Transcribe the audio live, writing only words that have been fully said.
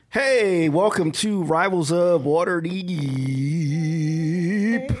Hey, welcome to Rivals of Waterdeep.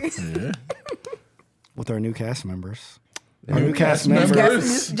 Yeah. With our new cast members. New cast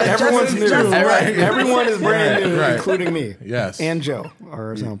members. Everyone's new. Everyone is brand new, including me. Yes. And Joe,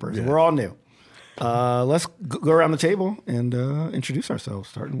 our sound person. We're all new. Let's go around the table and introduce ourselves,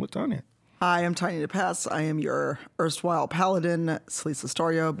 starting with Tanya. Hi, I'm Tiny DePass. I am your erstwhile paladin, Celise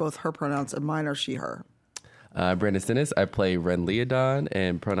Astoria. Both her pronouns and mine are she, her. Brandon Stennis. I play Ren Leodon,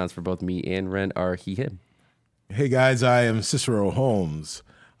 and pronouns for both me and Ren are he, him. Hey guys, I am Cicero Holmes.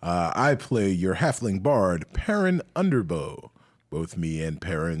 I play your halfling bard, Perrin Underbow. Both me and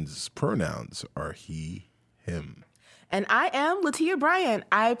Perrin's pronouns are he, him. And I am Latia Bryan.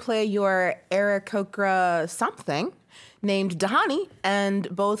 I play your Aarakocra something named Dahani,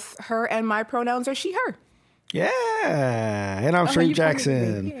 and both her and my pronouns are she, her. Yeah. And I'm Shreve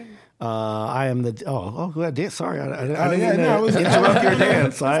Jackson. I am the go ahead, dance. Sorry, I didn't mean to interrupt your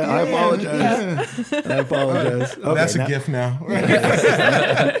dance. I apologize. I apologize. Okay, That's a gift now.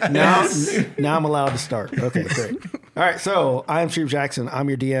 now I'm allowed to start. Okay, great. All right, so I'm Shreve Jackson. I'm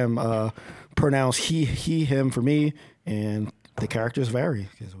your DM. Pronouns he, him for me, and the characters vary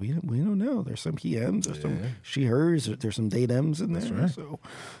because we don't know. There's some he, hims, there's some she, hers, there's some they, thems in there. Right. So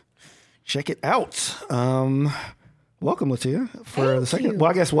check it out. Welcome, Latia, for the second. Well,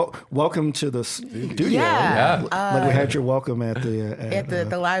 I guess welcome to the studio. Yeah. Like we had your welcome at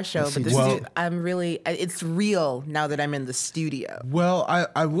the live show, but I'm really. It's real now that I'm in the studio. Well,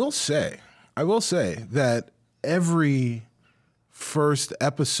 I will say that every first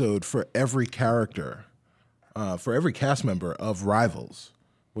episode for every character, for every cast member of Rivals,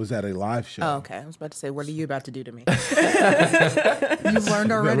 was at a live show. Oh, okay. I was about to say, what are you about to do to me? You've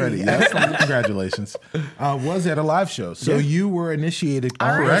learned already. Yes. Congratulations. Was at a live show. So you were initiated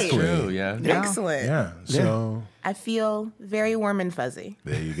correctly. True, yeah. Excellent. Yeah. So I feel very warm and fuzzy.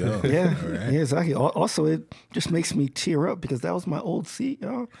 there you go. Yeah, All right. yeah, exactly. Also, it just makes me tear up because that was my old seat,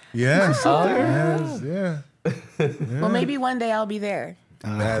 y'all. Yeah. There. Yeah. Well, maybe one day I'll be there.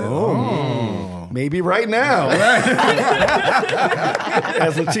 Maybe right now.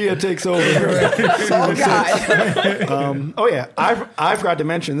 As Latia takes over. Oh yeah, I forgot to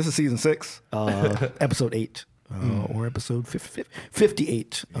mention this is season 6, episode 8. Or episode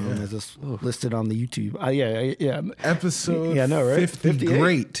 58, as it's listed on the YouTube. Yeah. Episode Yeah, I know, right? 50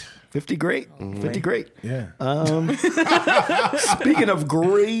 great. 50 great. 50 great. Yeah. Speaking of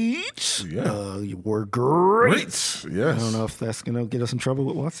great, we're great. Yes. I don't know if that's going to get us in trouble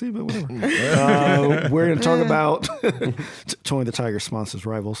with WotC, but whatever. We're going to talk about Tony the Tiger sponsors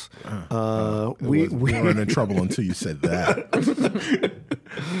Rivals. We weren't in trouble until you said that.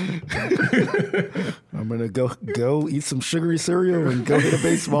 I'm going to go eat some sugary cereal and go hit a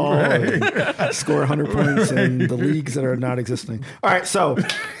baseball and score 100 points in the leagues that are not existing. All right, so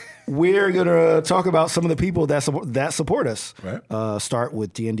we're going to talk about some of the people that support us. Right. Start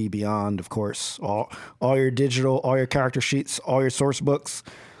with D&D Beyond, of course. All your digital, all your character sheets, all your source books.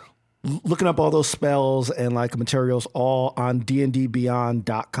 Looking up all those spells and like materials all on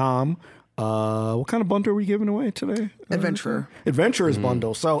dndbeyond.com. What kind of bundle are we giving away today? Adventurer's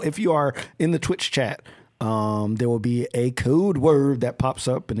bundle. So if you are in the Twitch chat, there will be a code word that pops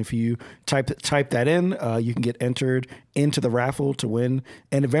up, and if you type that in, you can get entered into the raffle to win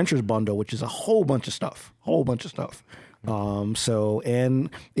an Adventures bundle, which is a whole bunch of stuff. And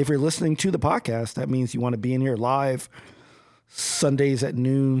if you're listening to the podcast, that means you want to be in here live Sundays at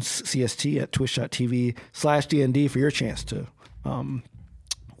noon CST at twitch.tv/DND for your chance to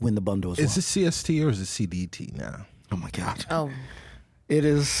win the bundle as well. Is it CST or is it CDT now? Oh my God. Oh, it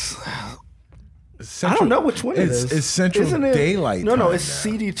is. Central, I don't know which one it is. It's Central Daylight. No, time it's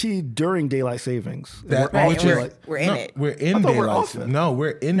now. CDT during daylight savings. we're in it. We're in daylight. No,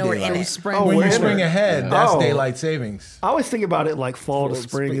 we're in daylight. In spring. When you spring ahead, that's daylight savings. I always think about it like fall to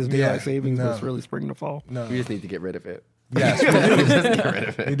spring is daylight savings, but it's really spring to fall. No. We just need to get rid of it. Yes, we Just get rid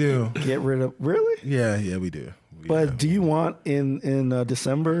of it. We do. Get rid of really? Yeah, we do. But do you want in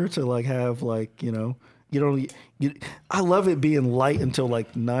December to like have like I love it being light until like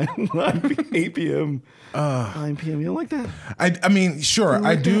 8 p.m. 9 p.m. You don't like that? I mean, sure,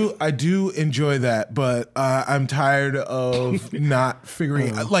 I do enjoy that, but I'm tired of not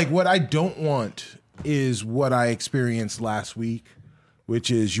figuring. Like, what I don't want is what I experienced last week,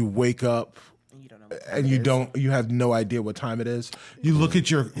 which is you wake up and you have no idea what time it is. You look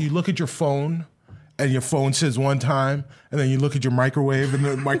at your phone. And your phone says one time, and then you look at your microwave, and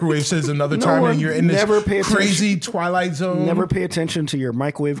the microwave says another time, and you're in this crazy twilight zone. Never pay attention to your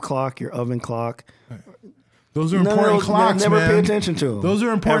microwave clock, your oven clock. Those are important clocks, never man. pay attention to them. Those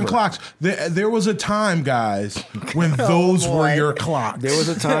are important Ever. clocks. There was a time, guys, when those were your clocks. There was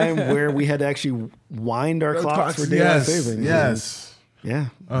a time where we had to actually wind our clocks for daylight saving. Yes. Yeah.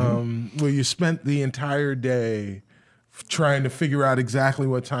 Where you spent the entire day trying to figure out exactly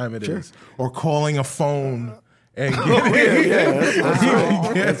what time it is, or calling a phone and That's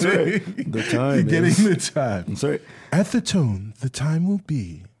right. The time. getting the time. That's right. At the tone, the time will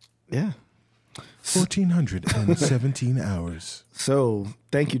be Yeah. 1417 hours. So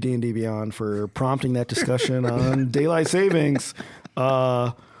thank you, D&D Beyond, for prompting that discussion on daylight savings.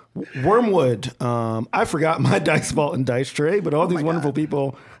 Wormwood. I forgot my dice vault and dice tray, but all these wonderful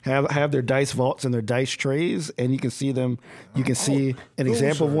people have their dice vaults and their dice trays, and you can see them. You can see an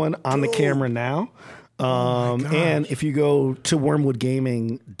example of one on the camera now. And if you go to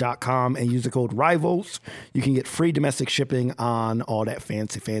wormwoodgaming.com and use the code RIVALS, you can get free domestic shipping on all that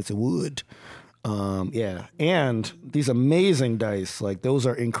fancy wood. And these amazing dice, like those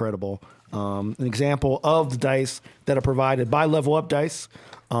are incredible. An example of the dice that are provided by Level Up Dice.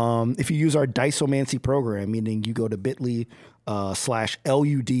 If you use our Diceomancy program, meaning you go to bit.ly/LUD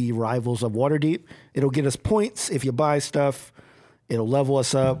Rivals of Waterdeep, it'll get us points. If you buy stuff, it'll level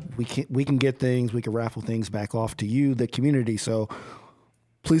us up. We can get things, we can raffle things back off to you, the community. So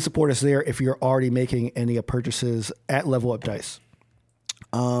please support us there if you're already making any purchases at Level Up Dice.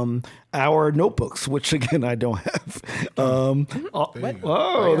 Our notebooks, which again I don't have. There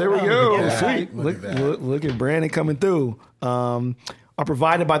we go. Yeah. Sweet. Look at Brandon coming through. Are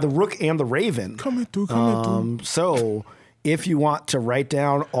provided by the Rook and the Raven. Coming through. So if you want to write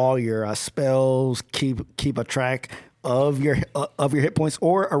down all your spells, keep a track of your hit points,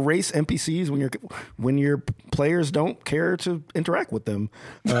 or erase NPCs when your players don't care to interact with them,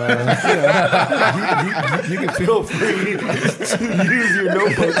 you can feel free to use your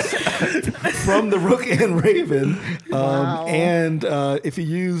notebooks from the Rook and Raven. And if you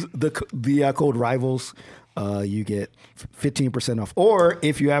use the code RIVALS, you get 15% off. Or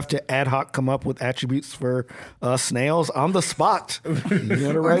if you have to ad hoc come up with attributes for snails on the spot, you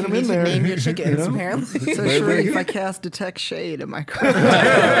got to write them in there. Name your chickens, apparently. So sure, if I cast Detect Shade, am I correct?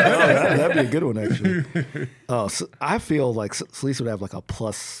 That'd be a good one, actually. So I feel like Celeste would have like a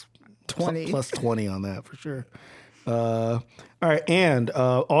plus 20. plus 20 on that for sure. All right, and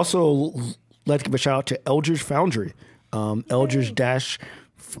also let's give a shout out to Eldridge Foundry,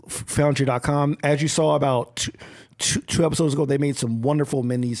 Eldridge-Foundry.com. As you saw about two episodes ago, they made some wonderful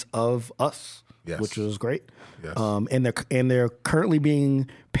minis of us, which was great. Yes. And they're currently being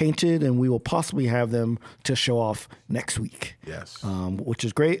painted, and we will possibly have them to show off next week. Yes. Which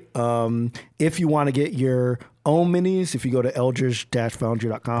is great. If you want to get your own minis, if you go to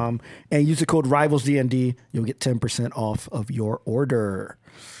eldridge-foundry.com and use the code RIVALSDND, you'll get 10% off of your order.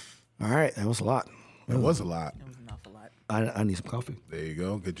 All right, that was a lot. It was a lot. I need some coffee. There you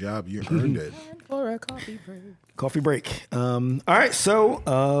go. Good job. You earned it. For a coffee break. Coffee break. All right, so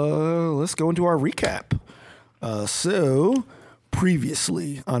let's go into our recap. So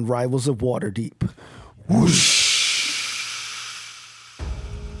previously on Rivals of Waterdeep, whoosh.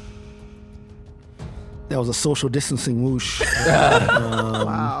 That was a social distancing whoosh.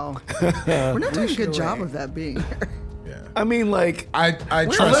 Wow. We're not doing a good job of that being here. I mean, like, I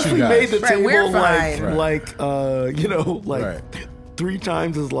trust unless you we guys. made the Right, we're table fine. like 3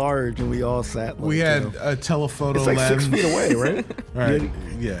 times as large, and we all sat. Like, We had a telephoto it's like lens. 6 feet away, right? Right. You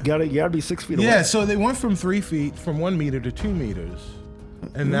Yeah. gotta be 6 feet away. Yeah, so they went from 3 feet, from 1 meter to 2 meters.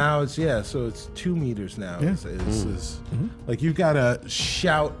 And now it's, so it's 2 meters now. Yeah. It's like you gotta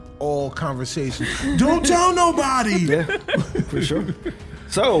shout all conversation. Don't tell nobody. Yeah, for sure.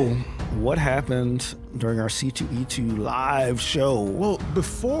 So, what happened during our C2E2 live show? Well,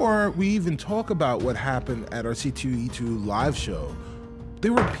 before we even talk about what happened at our C2E2 live show,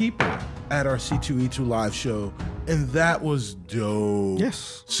 there were people at our C2E2 live show, and that was dope.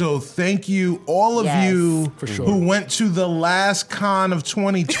 Yes. So thank you, all of Yes. you For sure. who went to the last con of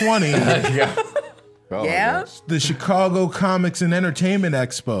 2020, Oh, Yeah? the Chicago Comics and Entertainment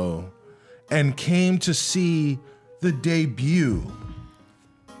Expo, and came to see the debut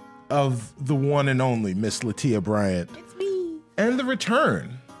of the one and only Miss Latia Bryant. It's me. And the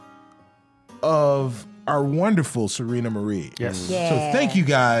return of our wonderful Serena Marie. Yes. Yeah. So thank you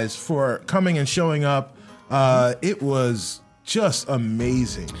guys for coming and showing up. It was just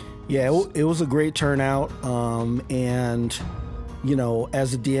amazing. Yeah, it was a great turnout. And, you know,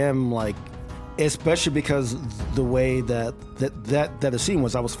 as a DM, like, especially because the way that the scene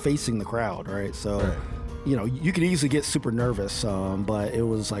was, I was facing the crowd, right? So, Right. you know, you could easily get super nervous, but it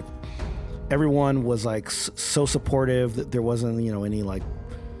was like everyone was like so supportive that there wasn't, you know, any like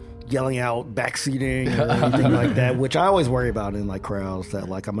yelling out backseating or anything like that, which I always worry about in like crowds, that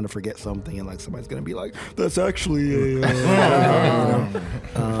like I'm gonna forget something and like somebody's gonna be like, that's actually a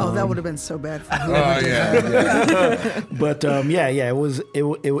that would have been so bad for whoever did that. But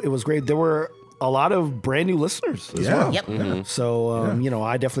it was great. There were a lot of brand new listeners as well. Yep. Mm-hmm. So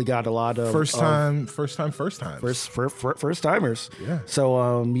I definitely got a lot of First timers. first timers. Yeah. So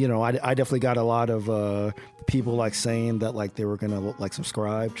I definitely got a lot of people like saying that like they were gonna like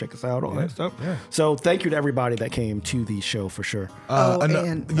subscribe, check us out, all that stuff. Yeah. So thank you to everybody that came to the show for sure. Go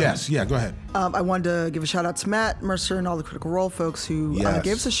ahead. I wanted to give a shout out to Matt Mercer and all the Critical Role folks who Yes.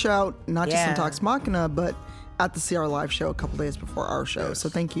 gave us a shout, not just in Yeah. Talks Machina, but at the CR Live show a couple days before our show. So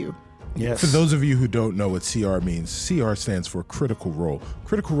thank you. Yes. For those of you who don't know what CR means, CR stands for Critical Role.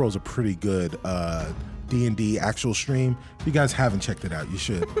 Critical Role is a pretty good D&D actual stream. If you guys haven't checked it out, you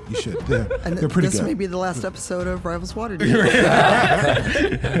should. They're pretty this good. may be the last episode of Rivals Waterdeep.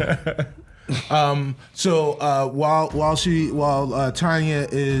 While Tanya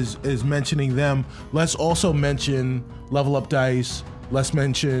is mentioning them, let's also mention Level Up Dice. Let's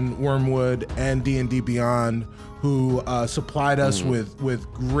mention Wormwood and D&D Beyond, who supplied us with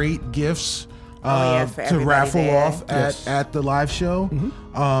great gifts for to everybody raffle there. off at the live show.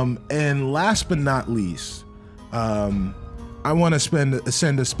 And last but not least, I want to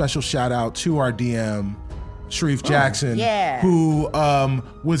send a special shout out to our DM, Sharif Jackson, yeah. who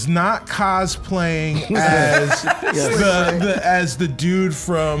was not cosplaying as as the dude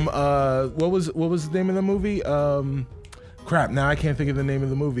from what was the name of the movie? Crap! Now I can't think of the name of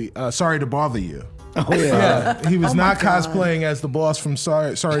the movie. Sorry to Bother You. Oh yeah. He was not cosplaying as the boss from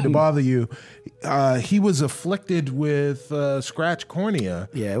Sorry to Bother You. He was afflicted with scratch cornea.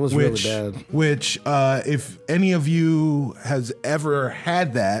 Yeah, it was really bad. Which, if any of you has ever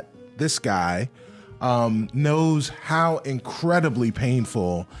had that, this guy knows how incredibly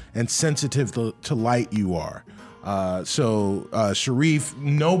painful and sensitive to light you are. So Sharif,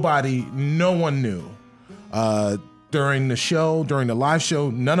 no one knew. During the live show,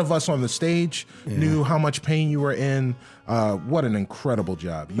 none of us on the stage knew how much pain you were in. What an incredible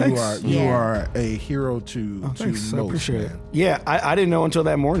job! Thanks. You are a hero to Thanks. I most, appreciate it. man. Yeah, I didn't know until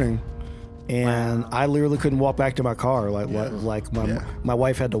that morning. And I literally couldn't walk back to my car. Like my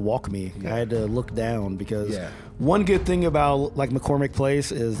wife had to walk me. I had to look down because one good thing about like McCormick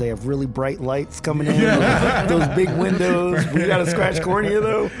Place is they have really bright lights coming in. Those big windows. We got a scratch cornea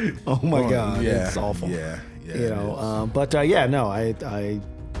though. Oh my God, it's awful.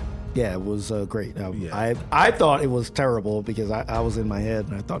 It was great. I thought it was terrible because I was in my head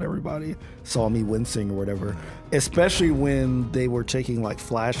and I thought everybody saw me wincing or whatever, especially when they were taking like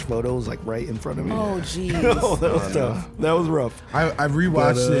flash photos like right in front of me. Oh, geez. Oh, that was tough. That was rough. I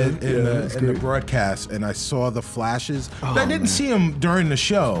rewatched it in the broadcast and I saw the flashes. I didn't see them during the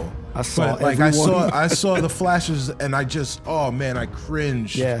show. I saw I saw the flashes and I just I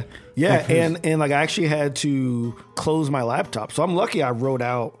cringed. Yeah, and like I actually had to close my laptop, so I'm lucky I wrote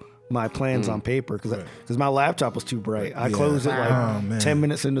out my plans on paper because my laptop was too bright. I closed it like 10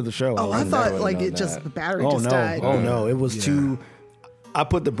 minutes into the show. Oh, I thought like the battery just died. Oh no, it was too. I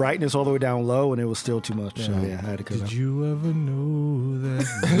put the brightness all the way down low, and it was still too much. So I had to cut it Did out. you ever know that?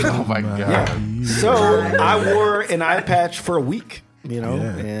 Oh my God. Yeah. So I wore an eye patch for a week, and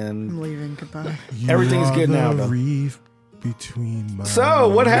I'm leaving. Goodbye. everything's good now. Though. Between my So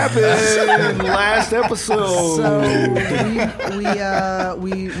what happened last episode? So we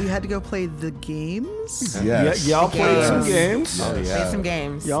had to go play the games. Yes. Y'all played some games. Play some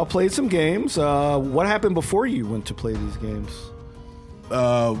games. Y'all played some games. What happened before you went to play these games?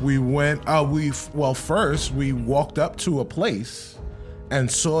 We went. First we walked up to a place and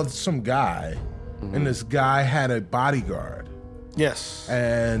saw some guy, and this guy had a bodyguard. Yes.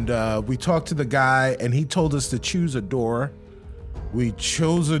 And we talked to the guy, and he told us to choose a door. We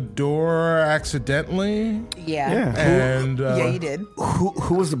chose a door accidentally. Yeah. And You did.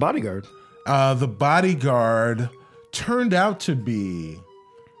 Who was the bodyguard? the bodyguard turned out to be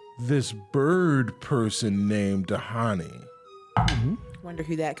this bird person named Dahani. Wonder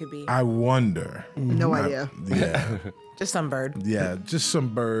who that could be. I wonder. No idea. Yeah. Just some bird. Yeah, just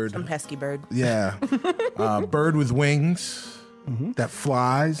some bird. Some pesky bird. Yeah. Bird with wings that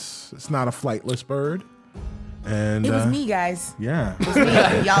flies. It's not a flightless bird. And It was me, guys. Yeah. It was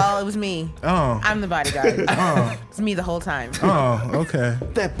me. Y'all, it was me. Oh. I'm the bodyguard. It's me the whole time. Oh, okay.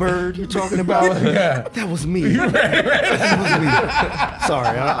 That bird you're talking about? Yeah. That was me. That was me.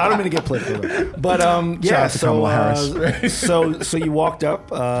 Sorry, I don't mean to get political. But yeah, out to Kamala so you walked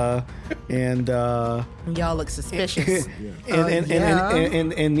up and Y'all look suspicious.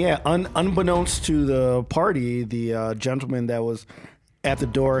 unbeknownst to the party, the gentleman that was at the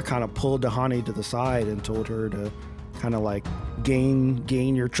door kind of pulled Dahani to the side and told her to kind of like gain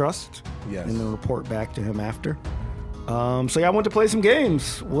your trust. Yes. And then report back to him after. So yeah, I went to play some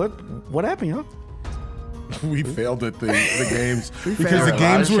games. What happened, y'all? We failed at the games because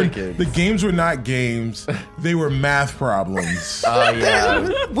failed. the games were not games; they were math problems. Oh yeah.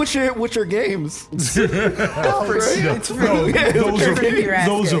 Which are games? It's No,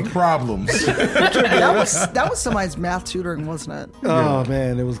 those are problems. that was somebody's math tutoring, wasn't it? Oh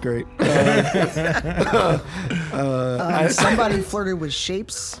man, it was great. Somebody flirted with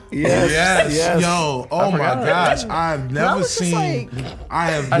shapes. Yes. Yo, oh my gosh, I've That never was just seen. like- I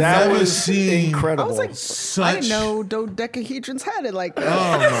have That never was seen. incredible. I was like, Such. I didn't know dodecahedrons had it like that.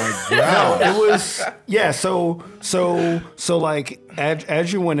 Oh my god. It was so like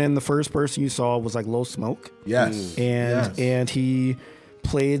as you went in, the first person you saw was like Low Smoke, Yes. and he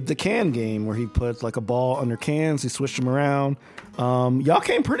played the can game where he put like a ball under cans. He switched them around. Y'all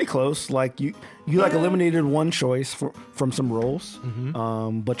came pretty close. Like you like eliminated one choice from some rolls,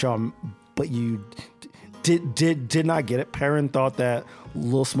 but you did not get it. Perrin thought that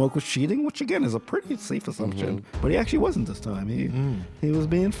Lil Smoke was cheating, which again is a pretty safe assumption, but he actually wasn't this time. He was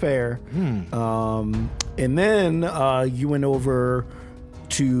being fair. And then you went over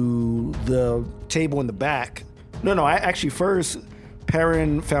to the table in the back. No, I actually first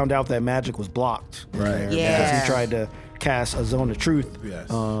Perrin found out that magic was blocked. Right. Because Yeah. he tried to cast a Zone of Truth Yes.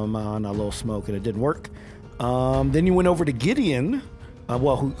 on a Lil Smoke, and it didn't work. Then you went over to Gideon.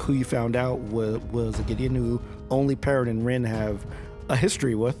 Who you found out was a Gideon who only Perrin and Rin have a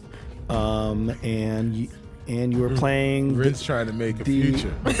history with, and you were playing Rin's trying to make a the-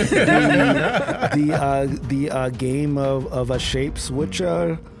 future. the game of shapes, which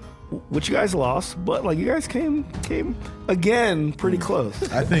you guys lost, but like you guys came again pretty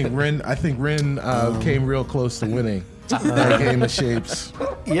close. I think Rin came real close to winning that game of shapes.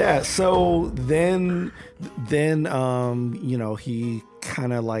 Yeah. So then he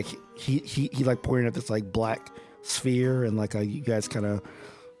kind of like he like pointed at this like black sphere, and like you guys kind of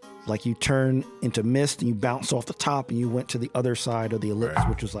like you turn into mist and you bounce off the top and you went to the other side of the ellipse,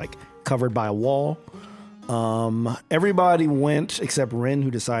 which was like covered by a wall. Everybody went except Rin,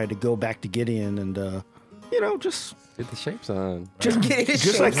 who decided to go back to Gideon and just Get the shapes on.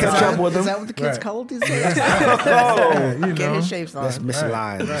 just like catch up with Is him. that what the kids Right. call it these days? Get his shapes on. That's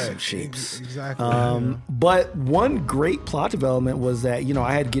misaligned and shapes. Exactly. But one great plot development was that,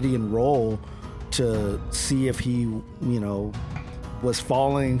 I had Gideon roll to see if he, was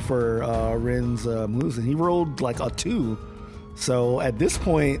falling for Rin's moves, and he rolled like a 2. So at this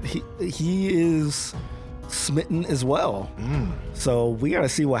point, he is smitten as well. So we got to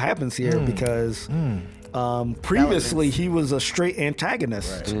see what happens here because previously he was a straight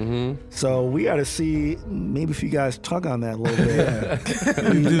antagonist. Right. So we got to see maybe if you guys tug on that a little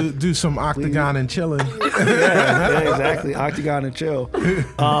bit. do some octagon and chilling. yeah, exactly. Octagon and chill.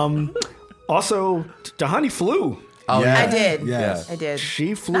 Also, Dahani flew. Oh, Yeah. I did. Yes. I did.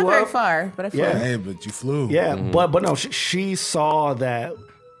 She flew Not very up. far, but I flew. Yeah. Hey, but you flew. Yeah, but no, she saw that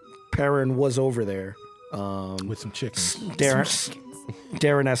Perrin was over there. With some chickens.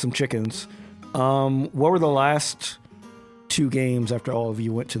 Darren has some chickens. What were the last 2 games after all of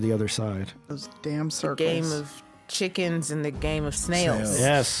you went to the other side? Those damn circles. Game of chickens and the game of snails.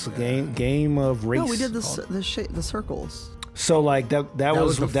 Yes, game of race. No, we did the circles. So like that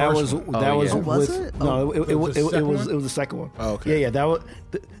was was the that first was one. that was yeah. Oh, was with it? no it was the second one? it was the second one. Oh, okay. Yeah, that was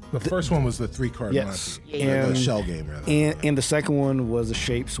The first one was the 3-card yes, Monty. and The shell game, rather. and the second one was the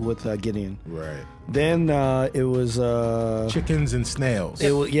shapes with Gideon. Right. Then it was Chickens and snails.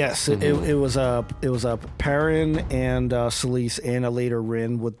 it was it was Perrin and Celise and a later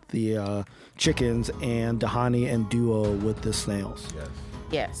Rin with the chickens and Dahani and Duo with the snails. Yes.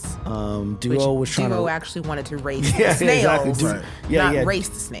 Yes. Duo was trying Duo to actually wanted to race Yeah, the snails, exactly. Right. not race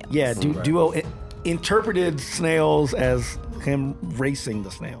the snails. Yeah, Duo interpreted snails as him racing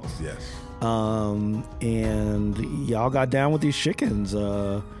the snails. Yes. And y'all got down with these chickens.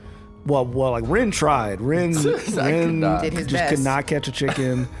 Like Rin tried. Rin Did his just best. could not catch a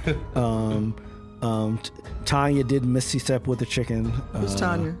chicken. Tanya did Misty Step with the chicken. Who's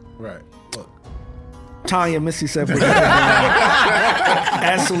Tanya? Right. Look. Tanya Misty Step with the chicken.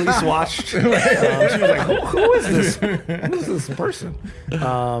 As Celise watched, she was like, "Who is this? Who is this person?"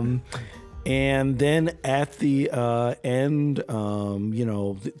 And then at the end,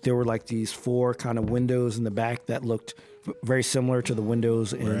 there were like these 4 kind of windows in the back that looked very similar to the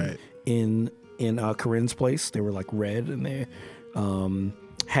windows in Corinne's place. They were like red, and they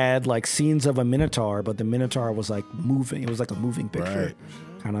had like scenes of a minotaur, but the minotaur was like moving. It was like a moving picture. Right.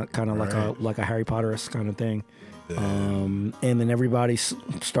 kind of like a Harry Potter-esque kind of thing. And then everybody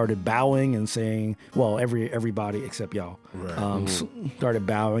started bowing and saying, well, everybody except y'all started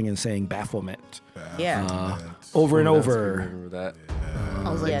bowing and saying Baphomet. Yeah. Over and I over. remember that.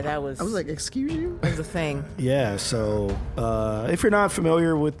 I was like, Yeah, that was. I was like, excuse you? That was a thing. Yeah, so if you're not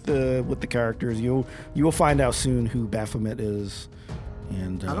familiar with the characters, you'll find out soon who Baphomet is.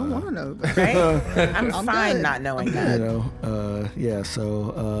 And I don't want to know. Right? I'm fine good. not knowing you that. know, yeah.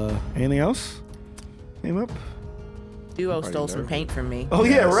 So anything else came up? Duo stole some paint from me. Oh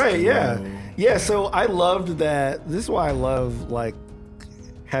yeah, right, yeah. So I loved that. This is why I love like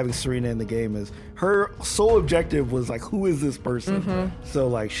having Serena in the game. Is her sole objective was like, who is this person? So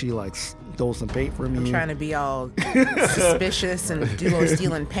like she like stole some paint from me. Trying to be all suspicious and Duo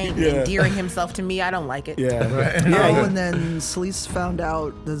stealing paint and endearing himself to me. I don't like it. Yeah, Oh, and then Sleece found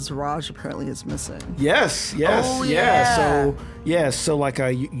out that Zaraj apparently is missing. Yes. Oh, Yeah. So like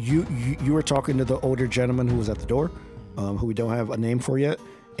you were talking to the older gentleman who was at the door, who we don't have a name for yet.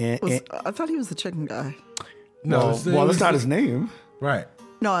 And I thought he was the chicken guy. No, well, that's not his name. right.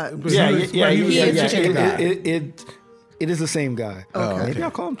 No, But he was the chicken guy. It is the same guy. Okay. Maybe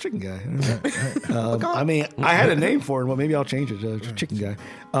I'll call him Chicken Guy. I mean, I had a name for him, but maybe I'll change it to Chicken Guy.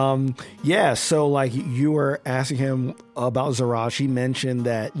 Yeah, so like you were asking him about Zaraj. He mentioned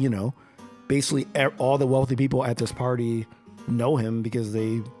that, basically all the wealthy people at this party know him because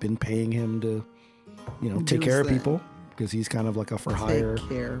they've been paying him to, take care of people. Because he's kind of like a for hire,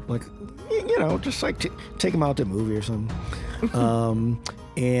 like just like take him out to a movie or something.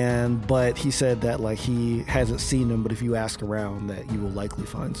 But he said that like he hasn't seen him, but if you ask around, that you will likely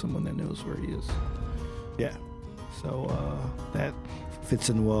find someone that knows where he is. Yeah, so that fits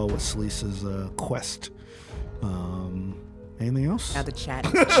in well with Sleece's quest. Anything else? Now the chat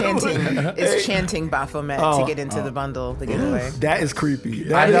is chanting Baphomet to get into the bundle to get away. That is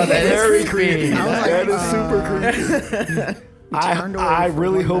creepy. I know, that is very creepy. That is super creepy. I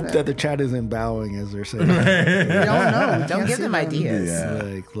really hope that the chat isn't bowing as they're saying. we don't know. Don't give them ideas.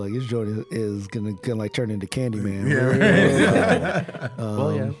 Like this joint is gonna like turn into Candyman.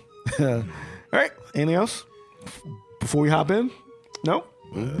 Well, yeah. All right. Anything else before we hop in? No.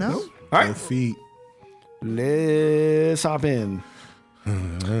 No? All right. No feet. Let's hop in. All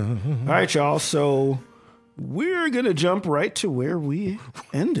right, y'all. So we're gonna jump right to where we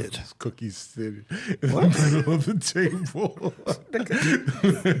ended. Cookies sitting in the middle of the table.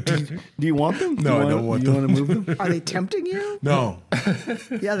 Do you want them? No, I don't want them. You want to move them? Are they tempting you? No.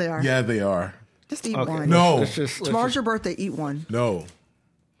 Yeah, they are. Yeah, they are. Just eat Okay. one. No. Tomorrow's your birthday. Eat one. No.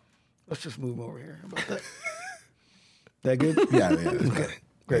 Let's just move over here. How about that? That good? Yeah. Okay.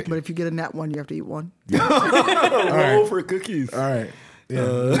 Great. But if you get a nat one, you have to eat one. Roll for cookies. All right. Yeah.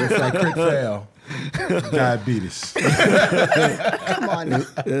 If I crit fail, diabetes. Come on.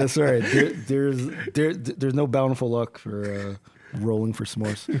 That's right. There's no bountiful luck for rolling for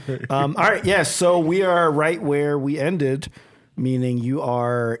s'mores. All right. Yeah. So we are right where we ended, meaning you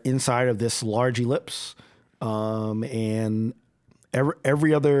are inside of this large ellipse, and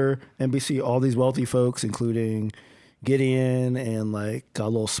every other NPC, all these wealthy folks, including Gideon and like a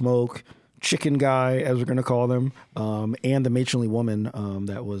little smoke, chicken guy, as we're gonna call them, and the matronly woman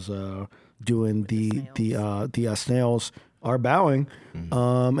that was doing the snails are bowing.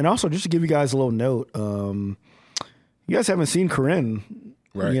 And also, just to give you guys a little note, you guys haven't seen Corinne,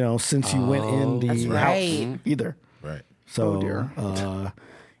 Right. since you went in the That's house right. either. Right. So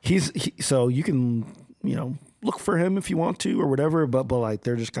so you can look for him if you want to or whatever, but like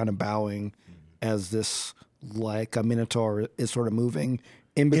they're just kind of bowing as this like a minotaur is sort of moving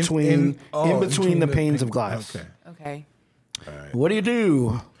in between the panes of glass. Okay. Okay. What do you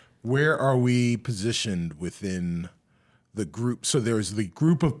do? Where are we positioned within the group? So there's the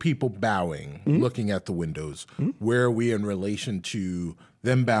group of people bowing, looking at the windows. Where are we in relation to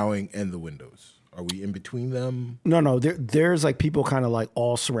them bowing and the windows? Are we in between them? No. There's like people kind of like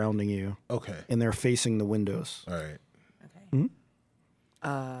all surrounding you. Okay. And they're facing the windows. All right. Okay.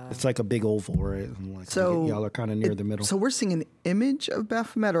 It's like a big oval, right? And like So y'all are kind of near the middle. So we're seeing an image of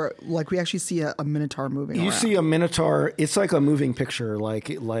Baphomet, or like we actually see a minotaur moving You around? see a minotaur. It's like a moving picture.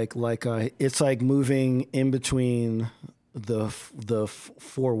 It's like moving in between the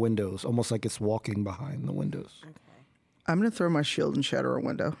four windows, almost like it's walking behind the windows. I'm going to throw my shield and shatter a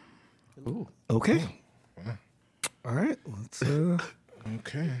window. Okay. All right. Let's.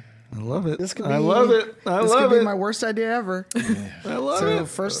 Okay. I love it. This could I be- love it. I This love could it. be my worst idea ever. I love So it.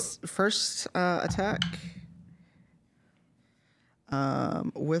 first attack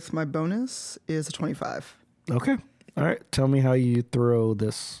with my bonus is a 25. Okay. All right. Tell me how you throw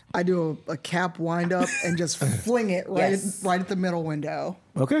this. I do a cap wind up and just fling it right at the middle window.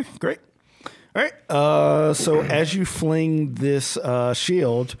 Okay, great. All right. So as you fling this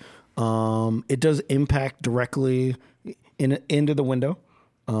shield, it does impact directly into the window.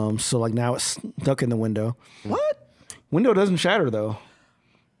 So like now it's stuck in the window. What? Window doesn't shatter though.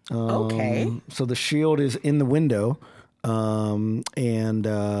 Okay. So the shield is in the window, and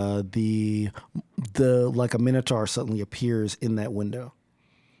the like a minotaur suddenly appears in that window,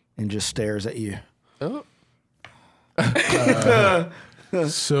 and just stares at you. Oh.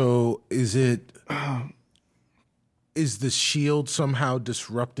 So is the shield somehow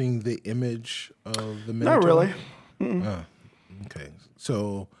disrupting the image of the Minotaur? Not really. Okay.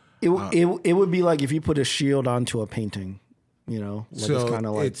 So It would be like if you put a shield onto a painting, like so it's kind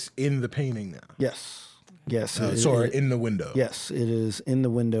of like it's in the painting now. yes. In the window. Yes, it is in the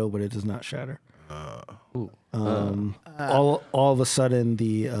window, but it does not shatter. All of a sudden,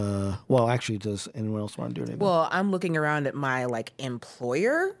 actually, does anyone else want to do anything? Well, I'm looking around at my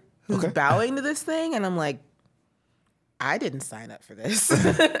employer who's bowing to this thing, and I'm like, I didn't sign up for this.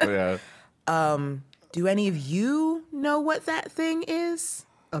 Yeah. Do any of you know what that thing is?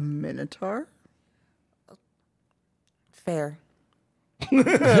 A minotaur? Fair.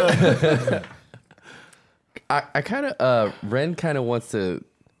 I kind of Ren kind of wants to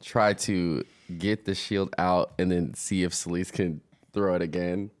try to get the shield out and then see if Celeste can throw it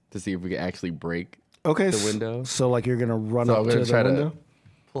again to see if we can actually break the window. So like you're gonna run So up I'm to gonna the try window. to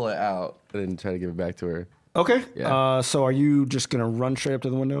pull it out and then try to give it back to her. Okay. Yeah. So are you just gonna run straight up to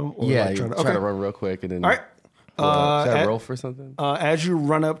the window? Or Yeah, like try to run real quick and then. All right. Should I roll for something? As you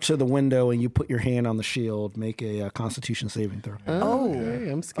run up to the window and you put your hand on the shield, make a Constitution saving throw. Okay,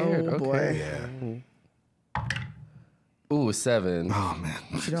 I'm scared. Oh, boy. Okay. Yeah. Ooh, 7. Oh man.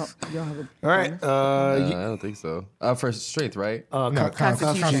 You don't have a. All right. I don't think so. For strength, right? No,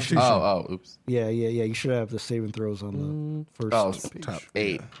 Constitution. Oh, oops. Yeah. You should have the saving throws on the first. Oh, page.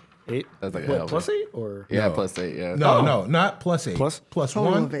 8. 8. That's like What, plus 8 or? Yeah, No. plus 8. Yeah. No, not plus 8. Plus? Plus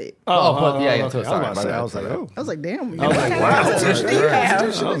Total 1. of 8. Yeah. Okay. Sorry, I was about to say, I was like, oh. I was like, damn. I was like, wow. I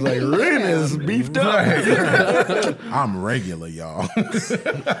was like, Ren is beefed up. I'm regular, y'all.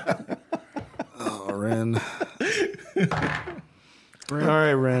 Oh, Ren. All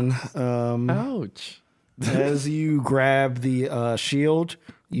right, Ren. Ouch. As you grab the shield,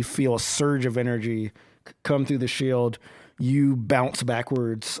 you feel a surge of energy come through the shield. You bounce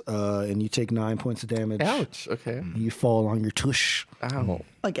backwards, and you take 9 points of damage. Ouch. Okay. You fall on your tush. Ow.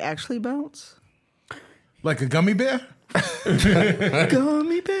 Like actually bounce? Like a gummy bear?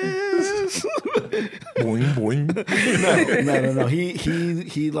 Gummy bears. Boing, boing. No.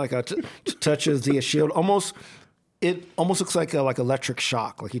 He like touches the shield. It almost looks like electric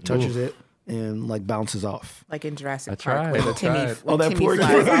shock. Like he touches it and like bounces off. Like in Jurassic tried, Park. I tried. That Timmy poor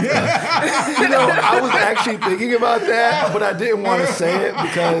flies kid. off. I was actually thinking about that, but I didn't want to say it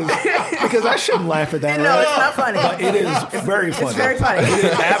because I shouldn't laugh at that. No, right? it's not funny. But it is very funny. It's very funny. It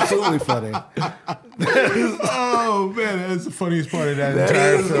is absolutely funny. Oh, man, that's the funniest part of that That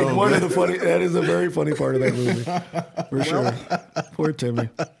entire is film. one of the funny. That is a very funny part of that movie, for sure. Poor Timmy.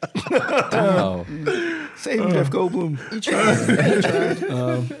 Oh. Save Jeff Goldblum. You tried.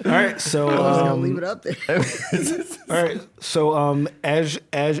 All right, so I was gonna leave it up there. all right, so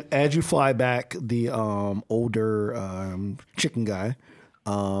as you fly back, the older chicken guy,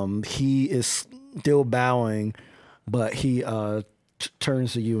 he is still bowing, but he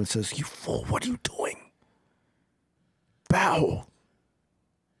turns to you and says, "You fool! What are you doing? Bow."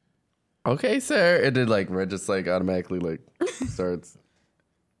 Okay, sir. And then Red just automatically starts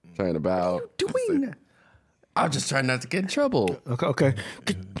trying to bow. Doing. I'm just trying not to get in trouble. Okay.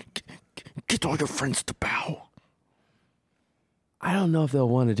 Get all your friends to bow. I don't know if they'll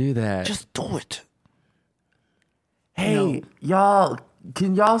want to do that. Just do it. Hey, y'all,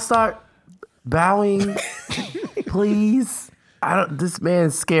 can y'all start bowing, please? This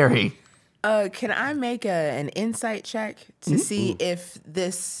man's scary. Can I make an insight check to see if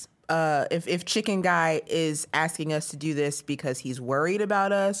this if Chicken Guy is asking us to do this because he's worried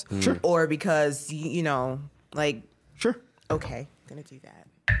about us, or because Sure. Okay, gonna do that.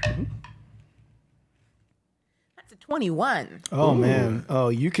 That's a 21. Oh man. Oh,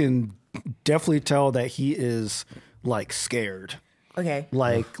 you can definitely tell that he is scared. Okay.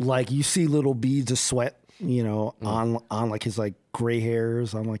 Like you see little beads of sweat, on his gray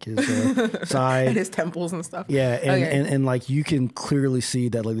hairs on his side. And his temples and stuff. Yeah, and, Okay. and you can clearly see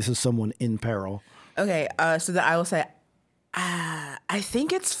that this is someone in peril. Okay, so that I will say, I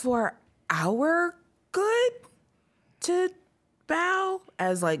think it's for our good to bow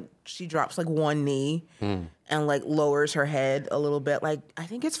as like she drops like one knee and like lowers her head a little bit. Like, I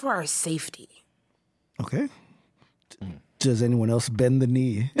think it's for our safety. Okay. Does anyone else bend the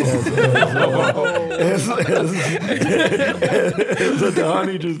knee? As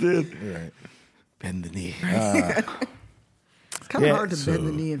Adani just did. Right. Bend the knee. It's kind of hard to bend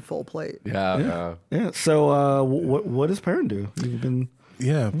the knee in full plate. Yeah. Yeah. So, what does Perrin do? You've been.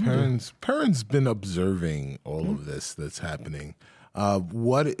 Yeah, Perrin's been observing all of this that's happening.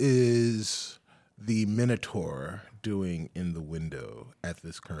 What is the Minotaur doing in the window at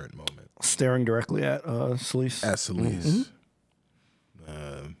this current moment? Staring directly at Celise. At Celise.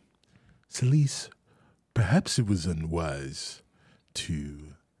 Celise, perhaps it was unwise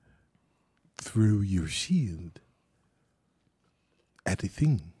to throw your shield at a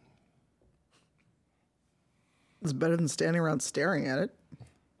thing. It's better than standing around staring at it.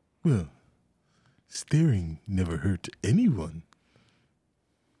 Well, staring never hurt anyone.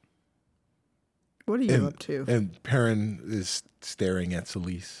 What are you up to? And Perrin is staring at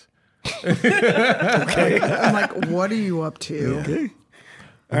Celise. I'm like, what are you up to? Okay.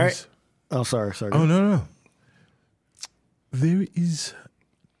 All right. Oh, sorry. Oh, no. There is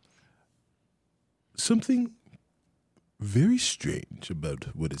something very strange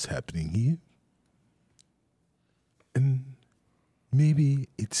about what is happening here. And maybe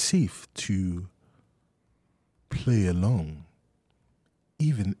it's safe to play along,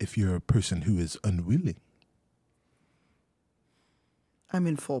 even if you're a person who is unwilling. I'm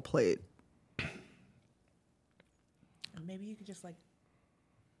in full plate. Maybe you could just like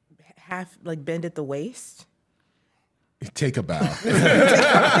half like bend at the waist. Take a bow.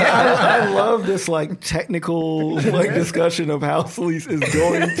 I love this like technical like discussion of how Celise is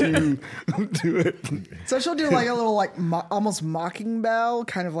going to do it. So she'll do like a little like almost mocking bow,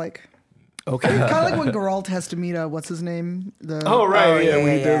 kind of like. Okay. Kind of like when Geralt has to meet what's his name? Oh right, yeah.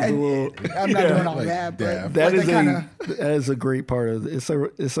 When he does the little. I'm not doing all like that, but That like is kinda, that is a great part of it.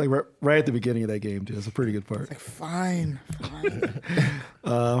 It's like right at the beginning of that game too. It's a pretty good part. like fine.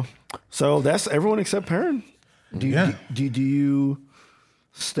 So that's everyone except Perrin. Do you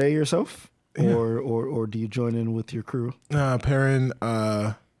stay yourself, or do you join in with your crew? Perrin,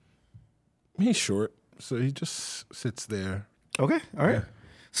 he's short, so he just sits there. Okay, all right.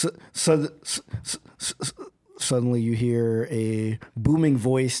 So suddenly you hear a booming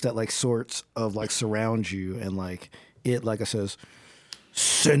voice that like sorts of like surrounds you, and like it like it says,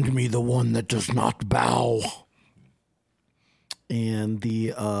 "Send me the one that does not bow." And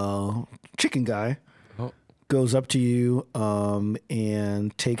the chicken guy goes up to you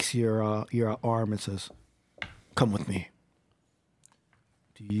and takes your arm and says, "Come with me."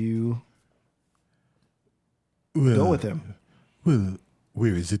 Do you go with him? Well,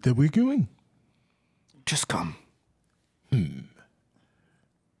 where is it that we're going? Just come. I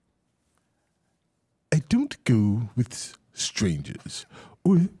don't go with strangers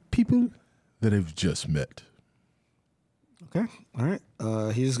or people that I've just met. Okay, all right.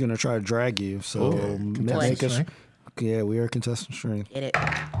 He's gonna try to drag you. So make us. Yeah, we are contestant strength. Get it?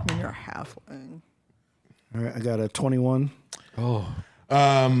 I mean, you're a halfling. All right, I got a 21.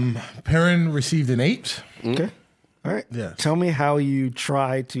 Perrin received an 8. Okay. All right. Yes. Tell me how you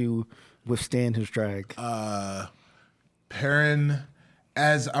try to withstand his drag. Perrin,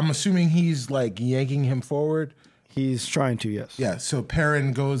 as I'm assuming he's like yanking him forward. He's trying to, yes. Yeah, so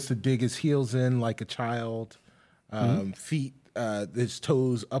Perrin goes to dig his heels in like a child, feet, his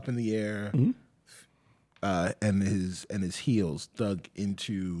toes up in the air, and his heels dug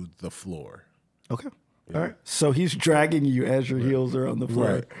into the floor. Okay. All right. So he's dragging you as your heels are on the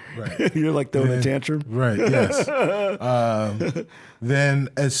floor. Right. You're like throwing a tantrum. Right, yes. Then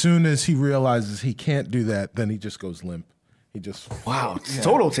as soon as he realizes he can't do that, then he just goes limp. He just Wow. It's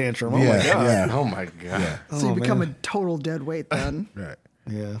total tantrum. Oh my God. Yeah. Oh my god. So you become a total dead weight then. Right.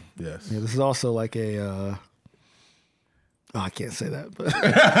 Yeah. Yes. Yeah. This is also like a. I can't say that, but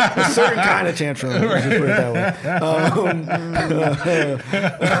a certain kind of tantrum. Let's just put it that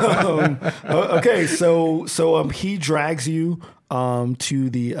way. Okay, so he drags you to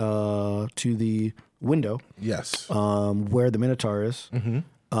the window. Yes. Where the Minotaur is,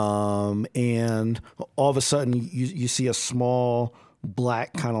 and all of a sudden you see a small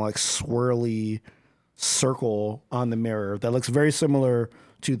black kind of like swirly circle on the mirror that looks very similar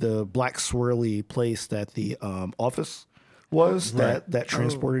to the black swirly place that the office was that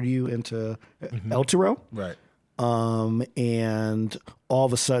transported you into El Tiro. Right. And all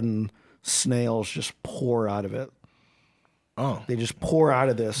of a sudden snails just pour out of it. Oh. They just pour out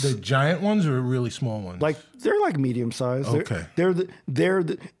of this. The giant ones or really small ones? Like they're like medium sized. Okay. They're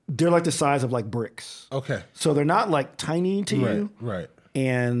like the size of like bricks. Okay. So they're not like tiny to you. Right.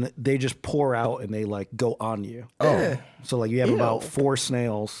 And they just pour out and they like go on you. Oh. So like you have about 4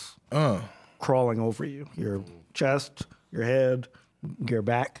 snails crawling over you. Your chest, your head, your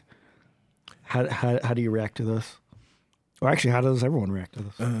back. How do you react to this? Or actually, how does everyone react to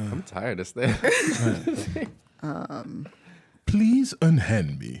this? I'm tired of this. Please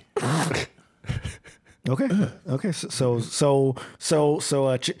unhand me. Okay. So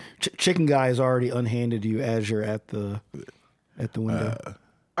chicken guy has already unhanded you as you're at the window.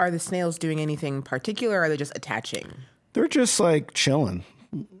 Are the snails doing anything particular, or are they just attaching? They're just like chilling.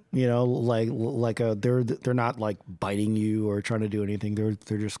 You know, they're not like biting you or trying to do anything. They're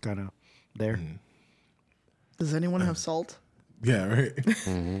just kind of there. Does anyone have salt? Yeah, right.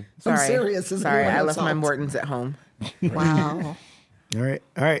 I'm serious. Does Sorry, anyone I have left my salt? Mortons at home. Wow. All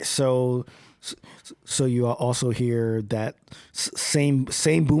right. So you also hear that same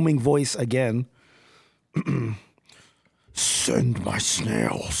booming voice again. Send my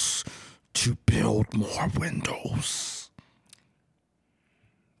snails to build more windows.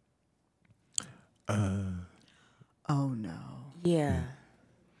 Oh no. Yeah.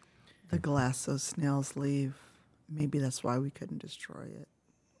 The glass those snails leave. Maybe that's why we couldn't destroy it.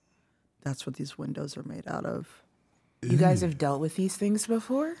 That's what these windows are made out of. You guys have dealt with these things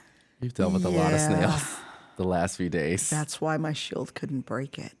before? You've dealt with a lot of Yeah. snails the last few days. That's why my shield couldn't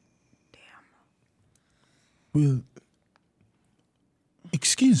break it. Well,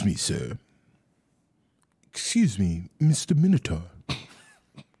 excuse me, sir. Excuse me, Mr. Minotaur.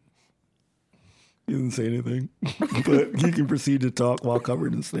 He didn't say anything, but he can proceed to talk while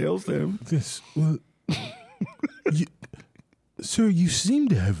covered in snails to him. Yes, well, sir, you seem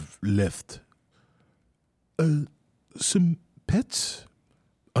to have left some pets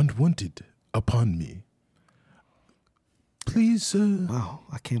unwanted upon me. Please, Wow,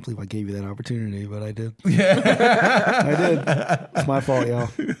 I can't believe I gave you that opportunity, but I did. Yeah. I did. It's my fault, y'all.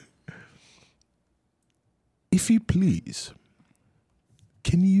 if you please,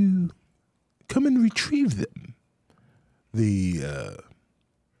 can you come and retrieve them? They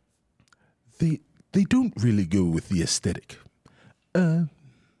don't really go with the aesthetic. Well,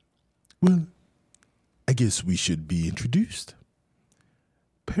 I guess we should be introduced.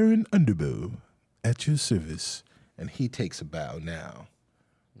 Perrin Underbow, at your service. And he takes a bow now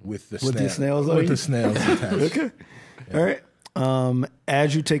with the snails on with you? the snails attached. Okay. All right.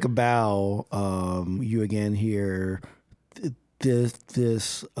 As you take a bow, you again hear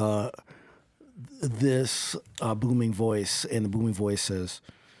this booming voice, and the booming voice says,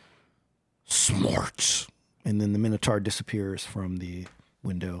 "Smart," and then the Minotaur disappears from the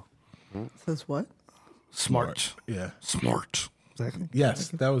window. Says what? Smart. Yeah. Smart. Exactly. Yes,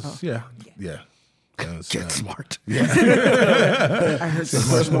 that was yeah. That was, Get smart. I heard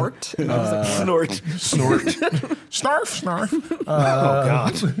snort. And I was like, Snort. snort, snarf, snarf. Oh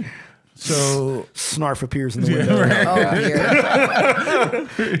God. So Snarf appears in the window. Oh, dear.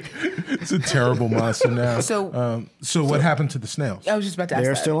 it's a terrible monster now. So What happened to the snails? I was just about to ask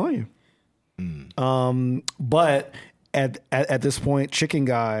They're that. still on you. But at this point, Chicken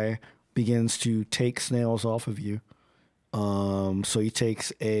Guy begins to take snails off of you. So he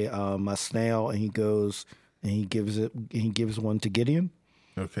takes a snail and he goes and he gives one to Gideon.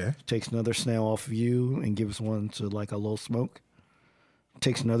 Okay. Takes another snail off of you and gives one to like a little smoke.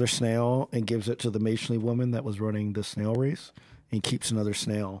 Takes another snail and gives it to the matronly woman that was running the snail race. And he keeps another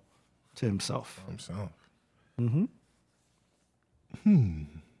snail to himself. Were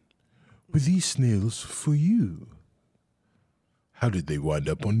these snails for you? How did they wind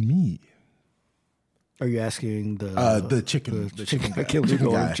up on me? Are you asking the chicken? The chicken guy. I can't believe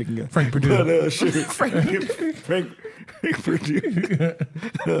guy. chicken guy. Frank Purdue. But, Frank Purdue.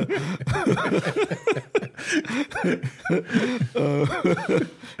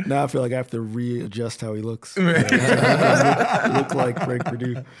 Now I feel like I have to readjust how he looks. Look like Frank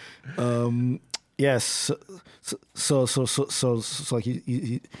Purdue. Yes. So like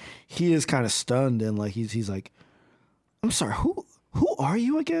he is kind of stunned and like he's like, I'm sorry. Who are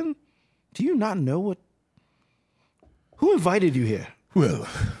you again? Do you not know what? Who invited you here? Well,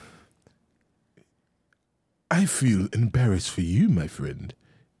 I feel embarrassed for you, my friend,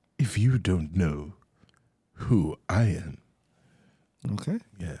 if you don't know who I am. Okay.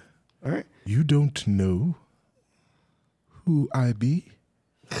 Yeah. All right. You don't know who I be?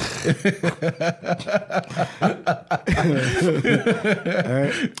 All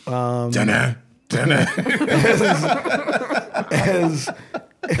right. Dunna.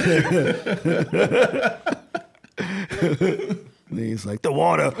 And he's like, the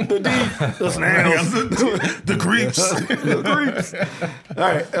water, the deep, the snails, the creeps. the creeps. All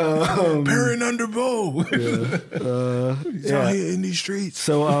right. Parent under bow. He's out here in these streets.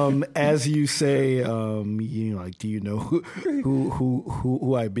 So as you say, like, do you know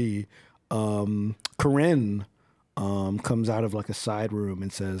who I be? Corinne comes out of like a side room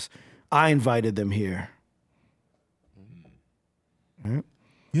and says, I invited them here. All right.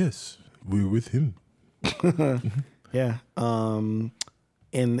 Yes, we're with him. Yeah. And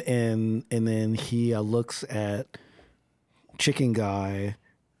then he looks at Chicken Guy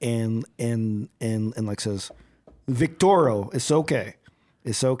and like says, Victoro, it's okay.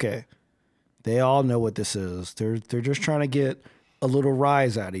 It's okay. They all know what this is. They're just trying to get a little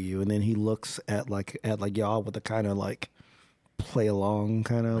rise out of you. And then he looks at y'all with a kind of like play along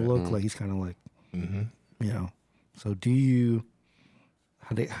kind of look. Like he's kind of like, So do you?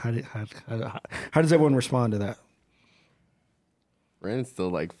 How does everyone respond to that? Ren's still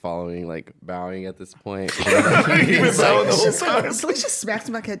like following, like bowing at this point. So he just smacks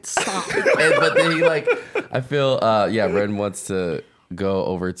him like a stop. But then he I feel, Ren wants to go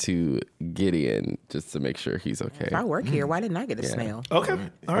over to Gideon just to make sure he's okay. If I work here, why didn't I get a snail? Okay,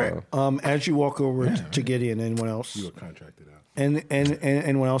 all right. As you walk over to Gideon, anyone else? You were contracted out. And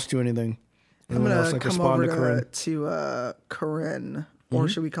anyone else do anything? I'm Anyone gonna else, like, come respond over to Corinne, or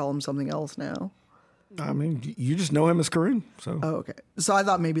should we call him something else now? I mean, you just know him as Corinne. So Oh, okay. So I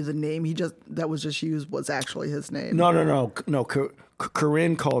thought maybe the name that was just used was actually his name. no.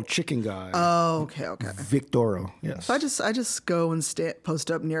 Corinne called Chicken Guy. Oh, okay. Victoro. Yes. So I just go and post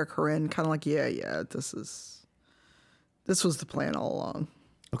up near Corinne, kind of like, yeah. This was the plan all along.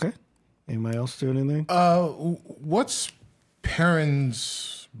 Okay. Anybody else do anything? What's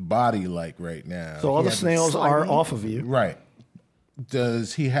Perrin's body like right now? So all the snails are off of you. Right.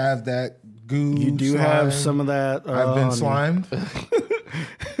 Does he have that goo? You do slime? have some of that. I've been slimed.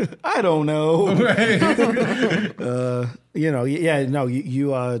 I don't know. Right. You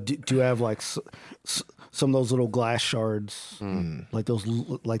do have like some of those little glass shards, like those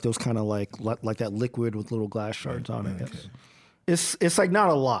kind of like that liquid with little glass shards on it. Okay. Yes. It's like not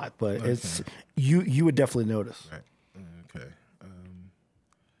a lot, but it's you would definitely notice. Right. Okay.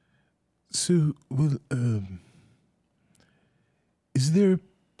 So, well, is there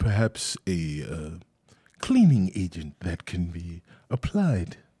perhaps a cleaning agent that can be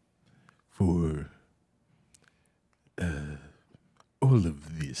applied for all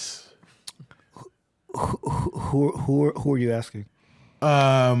of this? Who are you asking?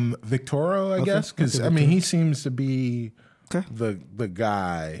 Victoro, I guess, because I mean he seems to be the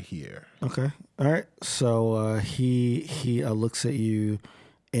guy here. Okay, all right. So he looks at you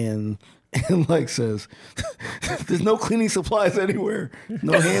and like says, "There's no cleaning supplies anywhere.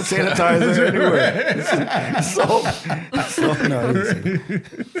 No hand sanitizer anywhere." So no.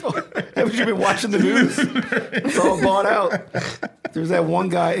 Haven't you been watching the news? It's all bought out. There's that one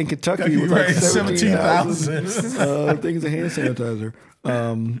guy in Kentucky with like 17,000 things of hand sanitizer.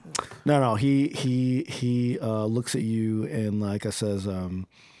 No. He looks at you and like I says,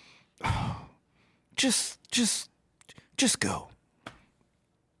 just go.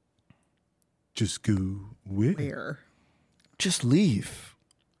 Just go where? Where? Just leave.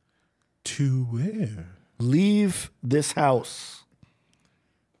 To where? Leave this house.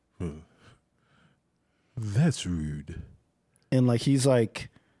 That's rude. And like he's like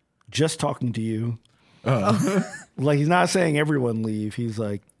just talking to you. Like he's not saying everyone leave. He's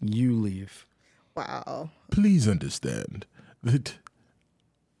like, you leave. Wow. Please understand that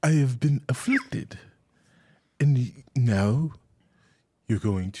I have been afflicted. And now you're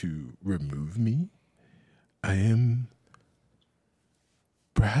going to remove me? I am,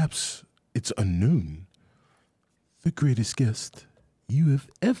 perhaps it's unknown, the greatest guest you have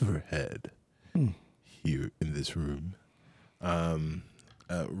ever had here in this room.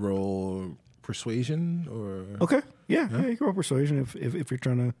 Roll persuasion or... Okay. Yeah, you can roll persuasion if you're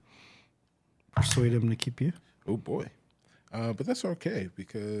trying to persuade him to keep you. Oh, boy. But that's okay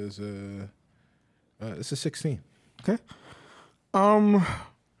because it's a 16. Okay.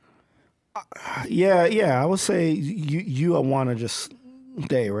 Yeah. I would say you want to just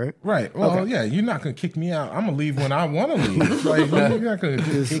stay, right? Right. Well, yeah, you're not going to kick me out. I'm going to leave when I want to leave. Like, you're not going to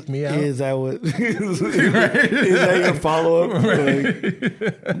just kick me out. Is that what? Is that your follow up?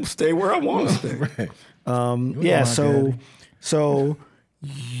 Right. Like, stay where I want to stay. Right. Yeah. So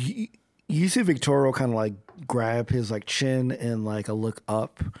you see Victorio kind of like grab his like chin and like a look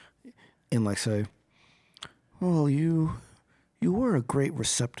up and like say, "Well, you were a great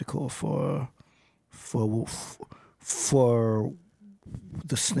receptacle for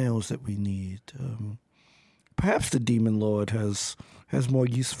the snails that we need. Perhaps the demon lord has more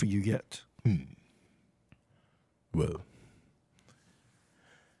use for you yet. Well,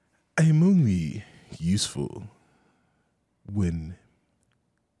 I am only useful when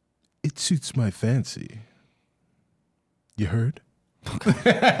it suits my fancy. You heard? All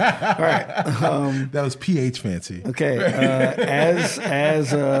right. That was PH fancy. Okay. As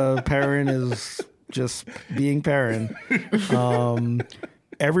Perrin is just being Perrin,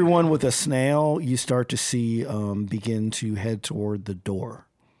 everyone with a snail you start to see begin to head toward the door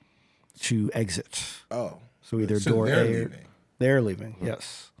to exit. Oh. So either So door they're A or leaving. they're leaving.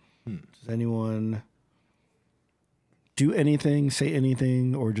 Yes. Does anyone do anything, say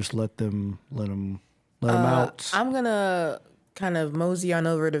anything, or just let them out? I'm gonna kind of mosey on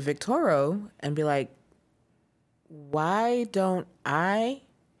over to Victoro and be like, why don't I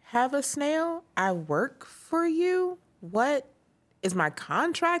have a snail? I work for you. What is my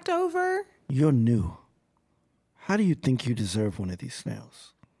contract over? You're new. How do you think you deserve one of these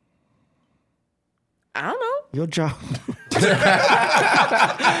snails? I don't know. Your job. You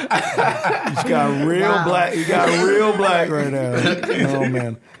got real black. You got real black right now. Oh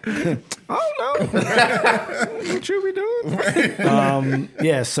man. I don't know. What you be doing?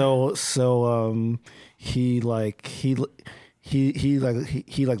 Yeah. So he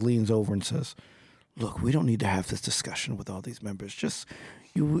leans over and says, "Look, we don't need to have this discussion with all these members. Just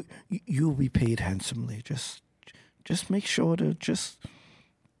you'll be paid handsomely. Just make sure to just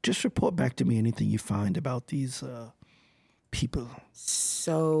report back to me anything you find about these people."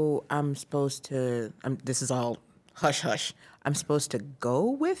 So I'm supposed to, this is all hush hush. I'm supposed to go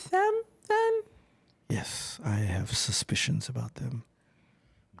with them then? Yes, I have suspicions about them.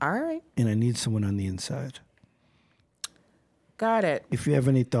 All right. And I need someone on the inside. Got it. If you have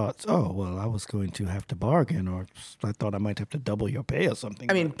any thoughts, I was going to have to bargain, or I thought I might have to double your pay or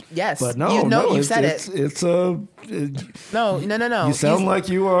something. I mean, yes. But no, you said it. It's No. You sound like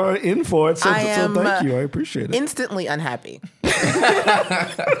you are in for it, so thank you. I appreciate it. Instantly unhappy.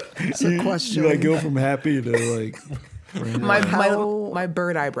 It's a question. You like go from happy to like. My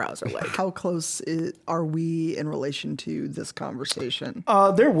bird eyebrows are like. How close are we in relation to this conversation?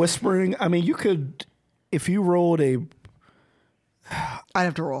 They're whispering. I mean, you could, if you rolled a. I'd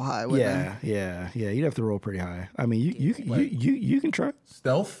have to roll high. Yeah. You'd have to roll pretty high. I mean, you can try.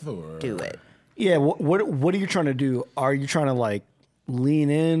 Stealth or Do it. Yeah. What are you trying to do? Are you trying to like lean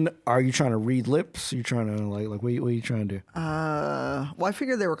in? Are you trying to read lips? Are you trying to like what are you trying to do? Well, I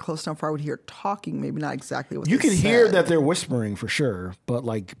figured they were close enough where I would hear talking. Maybe not exactly what You they can hear said. that they're whispering for sure, but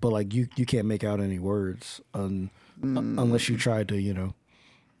you can't make out any words unless you try to Give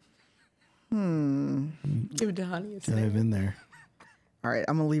it to Honey. dive in there. All right,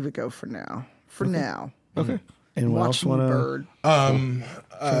 I'm gonna leave it go for now. For now. Okay. And what else Watch me, want bird.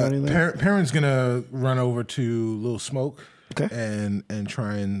 Perrin's gonna run over to Little Smoke, Okay. and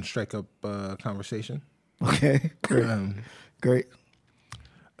try and strike up a conversation. Okay. Great. Great.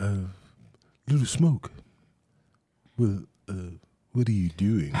 Little Smoke, well, what are you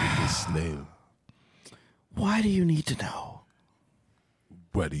doing with this snail? Why do you need to know?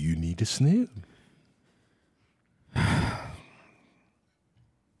 Why do you need a snail?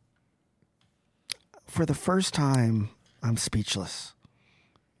 For the first time, I'm speechless.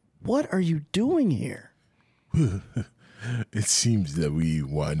 What are you doing here? It seems that we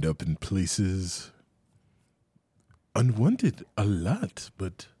wind up in places unwanted a lot,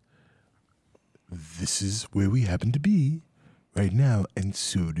 but this is where we happen to be right now, and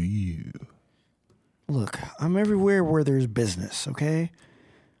so do you. Look, I'm everywhere where there's business, okay?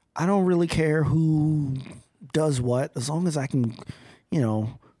 I don't really care who does what, as long as I can,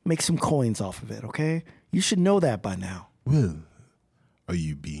 make some coins off of it, okay? You should know that by now. Well, are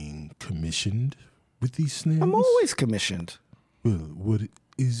you being commissioned with these snails? I'm always commissioned. Well, what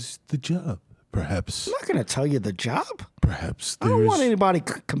is the job? Perhaps. I'm not going to tell you the job. Perhaps I don't want there's. anybody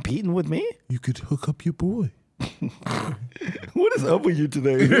competing with me. You could hook up your boy. What is up with you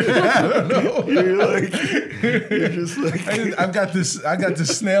today? I don't know. You're just like I've got this. I got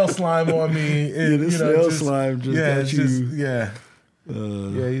this snail slime on me. And, the snail slime just yeah, got it's you. yeah.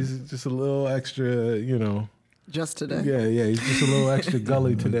 He's just a little extra. Just today. Yeah. He's just a little extra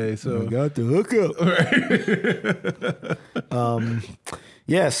gully today. I So got the hookup.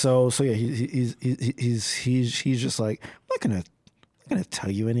 Yeah. So yeah. He's just like, I'm not gonna tell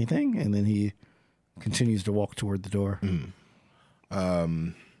you anything, and then he continues to walk toward the door.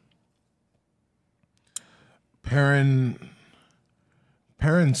 Perrin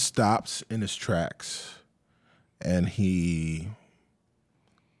stops in his tracks, and he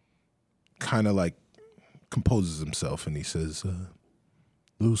kind of like composes himself, and he says,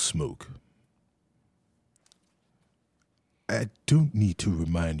 "Little Smoke, I don't need to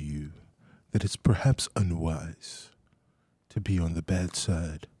remind you that it's perhaps unwise to be on the bad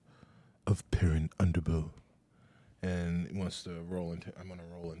side of Parent Underbow. And he wants to roll I'm going to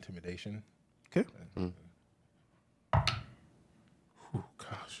roll intimidation. Okay. Oh,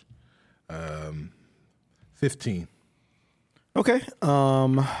 gosh. 15. Okay.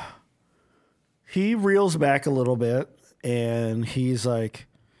 He reels back a little bit, and he's like,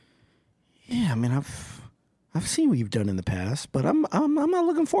 "Yeah, I mean, I've seen what you've done in the past, but I'm not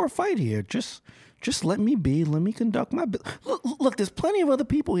looking for a fight here. Just let me be. Let me conduct my business. Look, there's plenty of other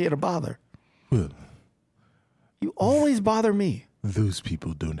people here to bother. Well, You always bother me. those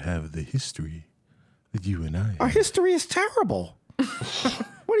people don't have the history that you and I Our have. history is terrible.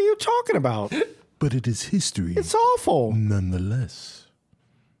 What are you talking about? But it is history It's awful. nonetheless.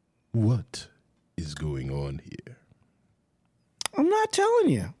 What is going on here? I'm not telling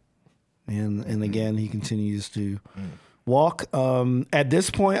you." And again, he continues to walk. At this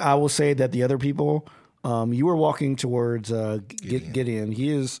point, I will say that the other people, you were walking towards Gideon. He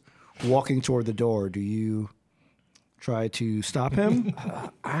is walking toward the door. Do you try to stop him?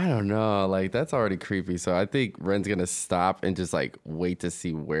 I don't know. Like, that's already creepy. So I think Ren's going to stop and just, like, wait to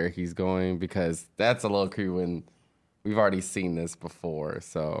see where he's going, because that's a little creepy when we've already seen this before.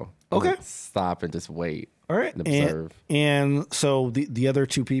 So I'm Okay. gonna stop and just wait. All right. And observe. And so the other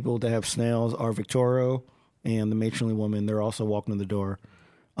two people that have snails are Victorio and the matronly woman. They're also walking to the door.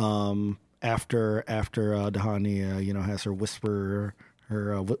 After Dahani, has her whisper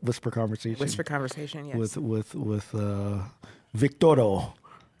conversation. Whisper conversation, yes. with Victoro.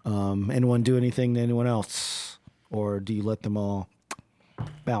 Anyone do anything to anyone else, or do you let them all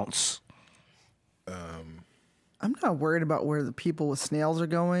bounce? I'm not worried about where the people with snails are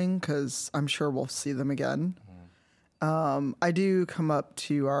going because I'm sure we'll see them again. I do come up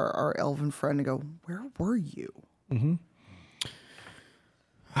to our elven friend and go, "Where were you?"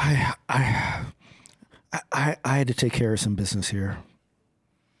 I had to take care of some business here.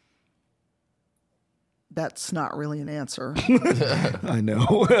 That's not really an answer. I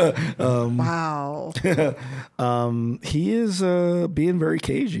know. Wow. He is being very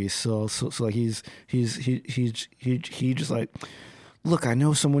cagey. So like he just like, "Look, I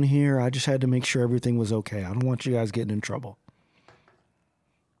know someone here. I just had to make sure everything was okay. I don't want you guys getting in trouble."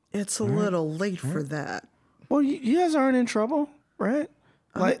 It's a little late for that. Well, you guys aren't in trouble, right?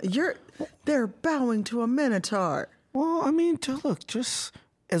 Like, They're bowing to a minotaur. well, I mean, look, just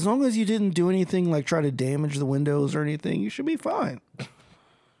as long as you didn't do anything like try to damage the windows or anything, you should be fine.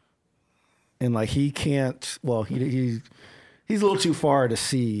 And like he can't. Well, he's a little too far to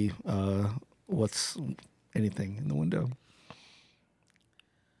see what's anything in the window.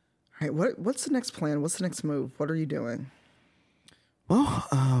 All right, what's the next plan? What's the next move? What are you doing? Well,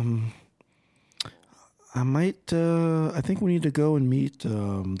 I might. I think we need to go and meet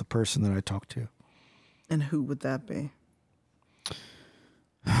the person that I talked to. And who would that be?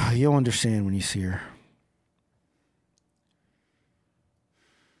 You'll understand when you see her.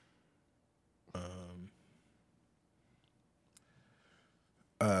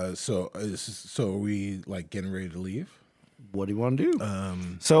 So are we like getting ready to leave? What do you want to do?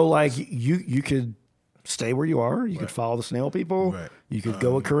 So, like, you could stay where you are. You could follow the snail people. Right. You could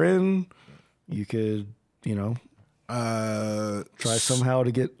go with Corinne. You could, try somehow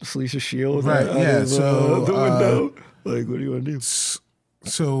to get Celisa's shield Right, out yeah, of so, the window. Like, what do you want to do?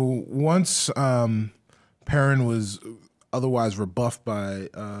 So once Perrin was otherwise rebuffed by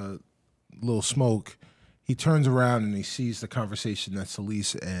Little Smoke, he turns around and he sees the conversation that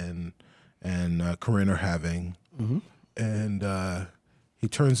Celise and Corinne are having. Mm-hmm. And he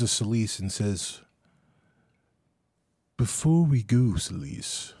turns to Celise and says, "Before we go,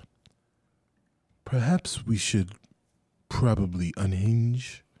 Celise, perhaps we should probably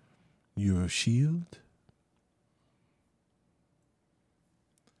unhinge your shield?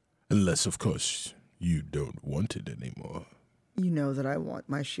 Unless, of course, you don't want it anymore." You know that I want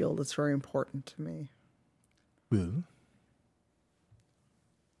my shield. It's very important to me. Well,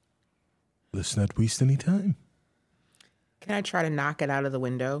 let's not waste any time. Can I try to knock it out of the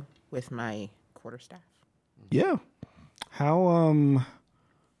window with my quarterstaff? Yeah. How long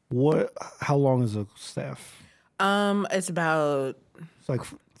is a staff? It's about It's like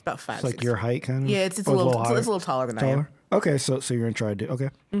 5. it's like 6. your height, kind of. Yeah, it's a Or little higher? it's a little taller than I am. Taller. Okay, so you're gonna try to do okay.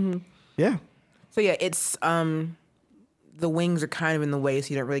 Mm-hmm. Yeah. So yeah, it's the wings are kind of in the way, so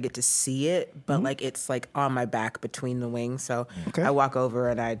you don't really get to see it, but like it's like on my back between the wings. So Okay. I walk over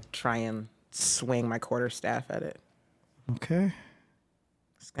and I try and swing my quarterstaff at it. Okay.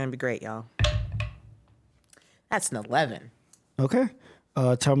 It's gonna be great, y'all. That's an 11. Okay.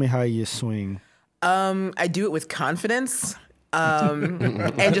 Tell me how you swing. I do it with confidence,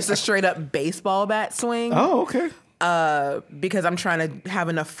 and just a straight up baseball bat swing. Oh, okay. Because I'm trying to have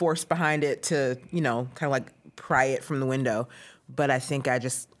enough force behind it to, kind of like pry it from the window. But I think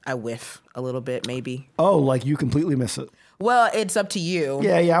I whiff a little bit, maybe. Oh, like you completely miss it. Well, it's up to you.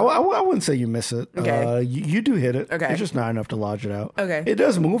 Yeah. I wouldn't say you miss it. Okay. You do hit it. Okay. It's just not enough to lodge it out. Okay. It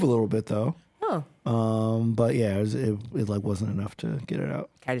does move a little bit though. Oh. But yeah, it like wasn't enough to get it out.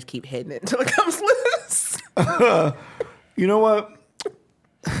 I just keep hitting it until it comes loose. You know what?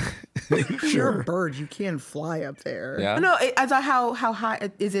 You're a bird. You can fly up there. Yeah. No, I thought how high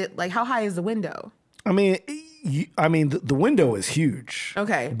is it? Like how high is the window? I mean, the window is huge.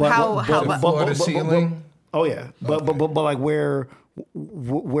 Okay. But, Floor to ceiling. oh yeah, but like where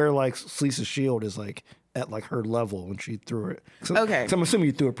like Sleece's shield is like at like her level when she threw it. Okay. So I'm assuming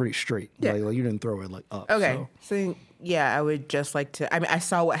you threw it pretty straight. Yeah. Like you didn't throw it like up. Okay. So yeah, I would just like to. I mean, I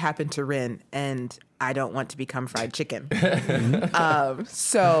saw what happened to Rin, and I don't want to become fried chicken.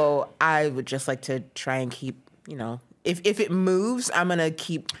 So I would just like to try and keep. If it moves, I'm gonna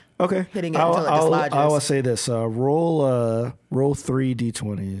keep. Okay. Hitting it until it dislodges. I will say this: roll 3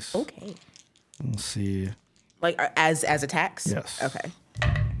 d20s. Okay. Let's see. Like as attacks? Yes. Okay.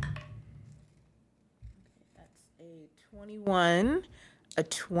 That's a 21, a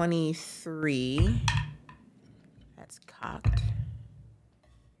 23. That's cocked.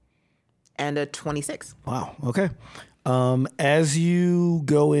 And a 26. Wow. Okay. As you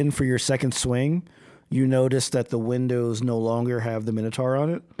go in for your second swing, you notice that the windows no longer have the Minotaur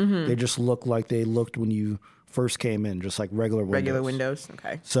on it. Mm-hmm. They just look like they looked when you first came in, just like regular windows. Regular windows.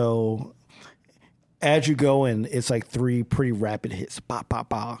 Okay. So as you go in, it's like 3 pretty rapid hits. Pop, pop,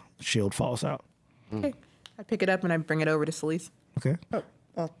 pop. Shield falls out. Okay. I pick it up and I bring it over to Celise. Okay. Oh,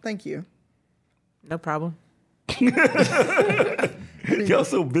 well, thank you. No problem. Y'all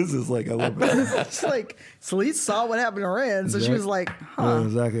so business-like. I love it. It's like Celeste saw what happened to Ren, so she was like, "Huh."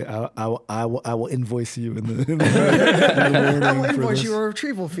 Exactly. I will invoice you in the morning. I will for invoice this. you a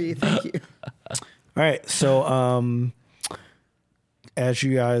retrieval fee. Thank you. All right. So, as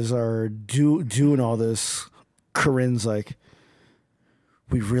you guys are doing all this, Corinne's like,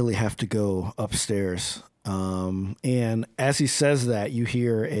 we really have to go upstairs. And as he says that, you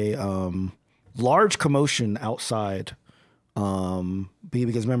hear a large commotion outside.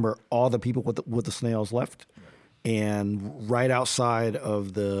 Because remember, all the people with the snails left, and right outside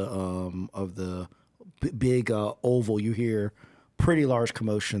of the big oval, you hear pretty large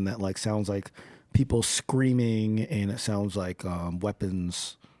commotion that like sounds like people screaming, and it sounds like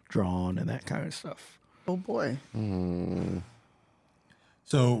weapons drawn and that kind of stuff. Oh boy.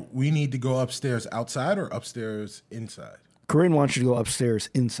 So we need to go upstairs outside or upstairs inside? Corinne wants you to go upstairs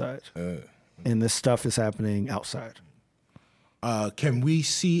inside, and this stuff is happening outside. Can we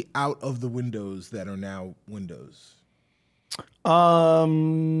see out of the windows that are now windows? You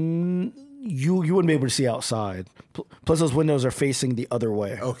wouldn't be able to see outside. Plus, those windows are facing the other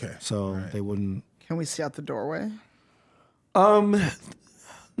way. Okay. So they wouldn't. Can we see out the doorway? No.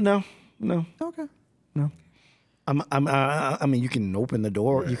 Okay. I mean, you can open the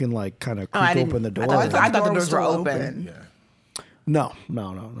door. You can like kind of creak open the door. I thought the door doors was were still open. Yeah. No.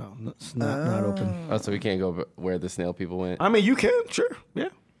 It's not open. Oh, so we can't go where the snail people went. I mean, you can, sure. Yeah.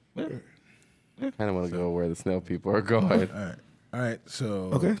 Kind of want to go where the snail people are going. All right.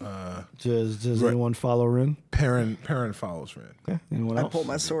 So Okay. Does anyone follow Rin? Perrin follows Ren. Okay. Anyone I else? pull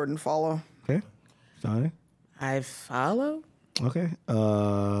my sword and follow. Okay. Sonny? I follow. Okay.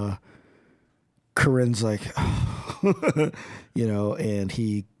 Corinne's like, and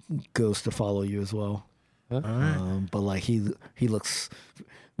he goes to follow you as well. All right. But like he looks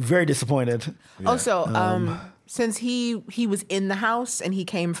very disappointed. Yeah. Also, since he was in the house and he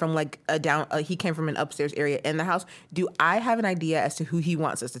came from like he came from an upstairs area in the house, do I have an idea as to who he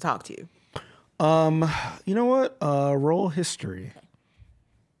wants us to talk to? You know what? Roll history,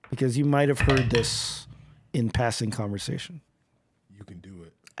 because you might have heard this in passing conversation. You can do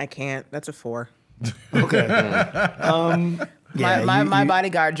it. I can't. That's a 4. Okay. My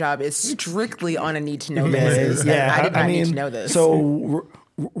bodyguard job is strictly on a need to know basis. Yeah, I did not need to know this. So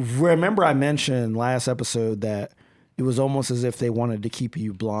remember, I mentioned last episode that it was almost as if they wanted to keep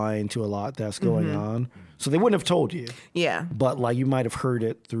you blind to a lot that's going on. So they wouldn't have told you. Yeah. But like you might have heard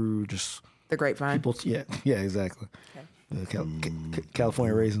it through just The grapevine. people. Yeah, exactly.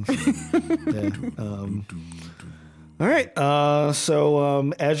 California raisins. All right.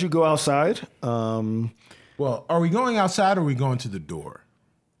 So as you go outside, Well, are we going outside or are we going to the door?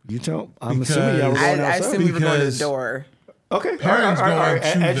 you tell. I'm assuming y'all were going I outside. assume we were going to Because- the door. Okay. Perrin's all right. going to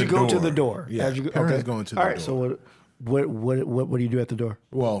As the you go to door. the door. Yeah, As you go, Perrin's okay. going to the All right. door. So What do you do at the door?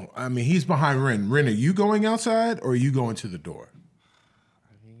 Well, I mean, he's behind Ren. Ren, are you going outside or are you going to the door?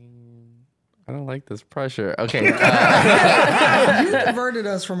 I don't like this pressure. Okay. You diverted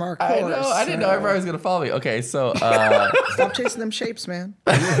us from our course. I know. I didn't know everybody was gonna follow me. Okay, so Stop chasing them shapes, man.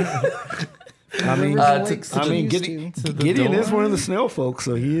 I mean, Gideon is one of the snail folks,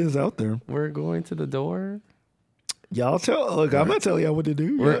 so he is out there. we're going to the door. Y'all tell. Look, I'm not telling y'all what to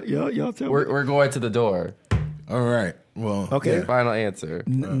do. Y'all tell me. We're going to the door. All right. Well, Okay. Final answer.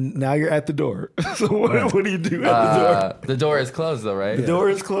 Now you're at the door. So what do you do at the door? The door is closed though, right? The door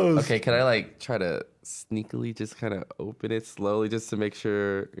is closed. Okay, can I like try to sneakily just kind of open it slowly just to make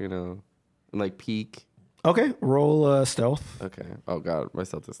sure, and like peek? Okay. Roll stealth. Okay. Oh god, my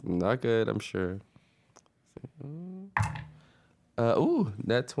stealth is not good, I'm sure.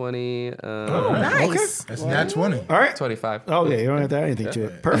 Net 20. Nice. that's nat 20. All right. 25. Okay, you don't have to add anything to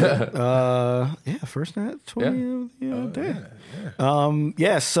it. Perfect. First nat 20 of the day.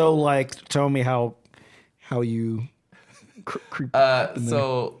 Yeah. So like, tell me how you creep.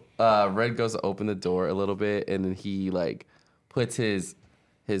 So Red goes to open the door a little bit, and then he like puts his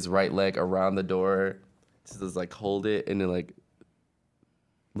right leg around the door to just like hold it, and then like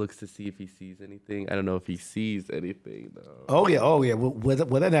looks to see if he sees anything. I don't know if he sees anything though. Oh yeah. With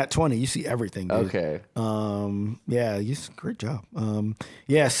that nat 20, you see everything. Dude. Okay. Yeah. Great job.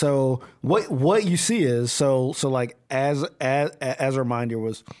 Yeah. So what you see is so like as a reminder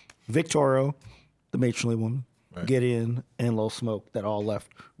was Victorio, the matronly woman, Gideon, and Low Smoke that all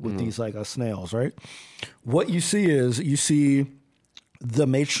left with these like snails, right? What you see is the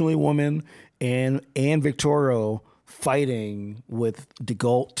matronly woman and Victorio fighting with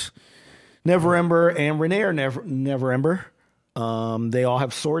DeGault, Neverember, and Renee are Neverember. They all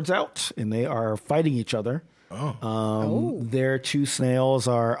have swords out and they are fighting each other. Their two snails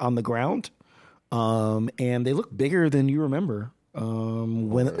are on the ground, and they look bigger than you remember.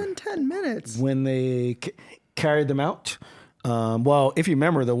 It's been 10 minutes. When they carried them out. Well, if you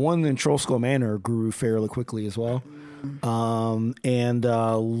remember, the one in Troll Skull Manor grew fairly quickly as well. And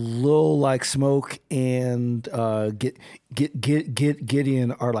Lil like Smoke and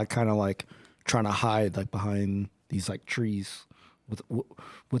Gideon are like kind of like trying to hide like behind these like trees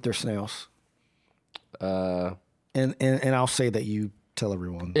with their snails. And I'll say that you tell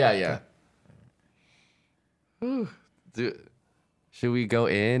everyone. Yeah. Ooh, should we go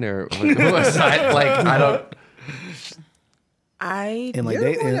in or what side? Like I don't. And like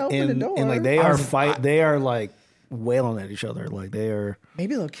they are like wailing at each other like they are.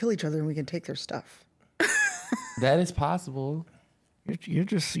 Maybe they'll kill each other and we can take their stuff. That is possible. You're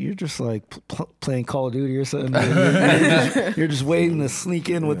just like playing Call of Duty or something. You're just waiting to sneak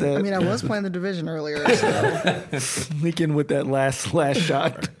in with that. I mean, I was playing the Division earlier, so sneak in with that last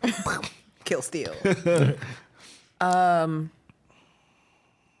shot. Kill steal. And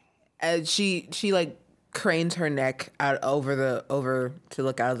she like cranes her neck out over to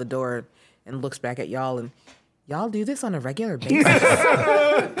look out of the door and looks back at y'all, and y'all do this on a regular basis.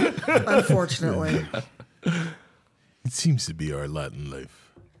 unfortunately. It seems to be our lot in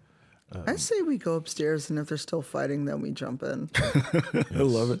life. I say we go upstairs, and if they're still fighting, then we jump in. I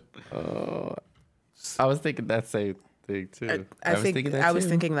love it. I was thinking that same thing too. I was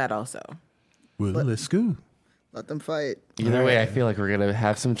thinking that also. Well, let's go. Let them fight. Either way, I feel like we're gonna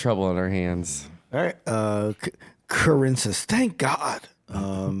have some trouble on our hands. All right. Corinne says, "Thank God,"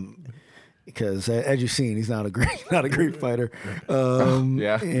 because as you've seen, he's not a great fighter.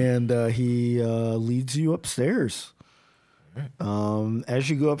 Yeah. And he leads you upstairs. As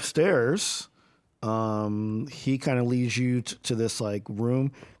you go upstairs, he kind of leads you to this like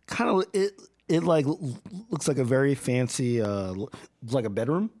room. Kind of it like looks like a very fancy like a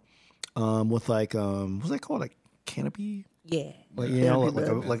bedroom with like what's that called, like canopy? Yeah. Like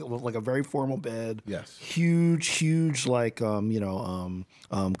like a very formal bed. Yes. Huge like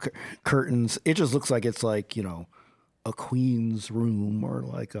curtains. It just looks like it's like, a queen's room or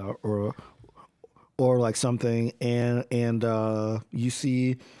like or like something, and you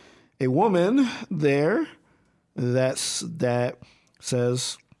see a woman there that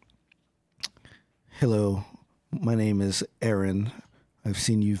says, "Hello, my name is Aaron. I've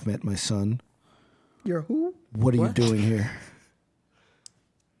seen you've met my son. You're who? What are you doing here?"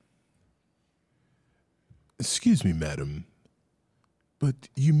 Excuse me, madam, but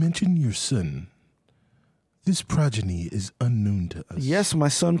you mentioned your son. This progeny is unknown to us. Yes, my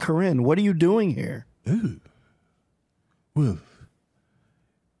son Corinne. What are you doing here? Oh. Well,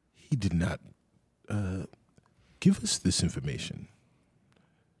 he did not give us this information.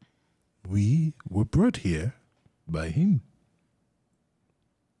 We were brought here by him.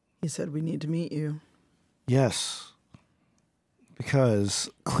 He said we need to meet you. Yes. Because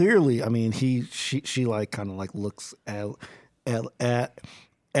clearly, I mean, she like kind of like looks at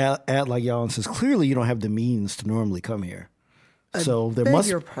like y'all and says, clearly you don't have the means to normally come here. So there beg must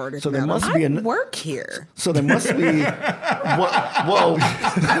your pardon, so there madam. must be I an work here. so there must be whoa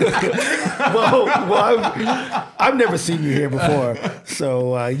I've never seen you here before,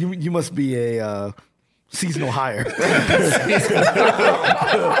 so you must be a seasonal hire.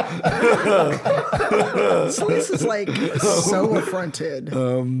 Celeste is like so affronted.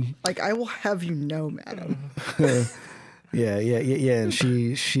 Like, I will have you know, madam. Yeah, and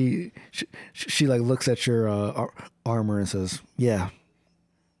she like looks at your armor and says, "Yeah,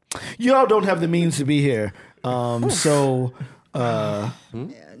 y'all don't have the means to be here. So,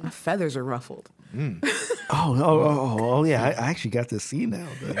 My feathers are ruffled. oh, yeah, I actually got this scene now.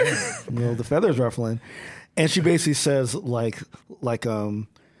 The feathers ruffling, and she basically says, like,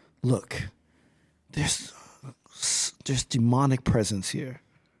 look, there's demonic presence here.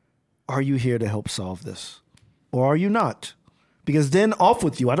 Are you here to help solve this? Or are you not? Because then off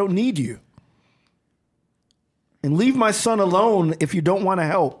with you. I don't need you. And leave my son alone if you don't want to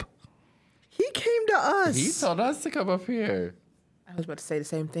help." He came to us. He told us to come up here. I was about to say the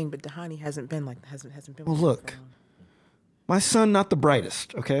same thing, but Dahani hasn't been been. Well, look, my son not the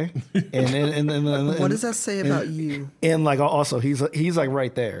brightest, okay? And What does that say about you? And like also he's like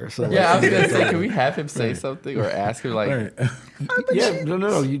right there. So Yeah, I was gonna say, can we have him say something or ask him like? yeah,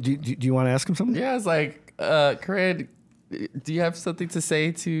 no. Do you want to ask him something? Yeah, it's like, Corinne, do you have something to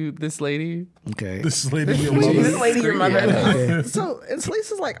say to this lady? Okay. This lady, your This mother. lady, your mother. Okay. So, and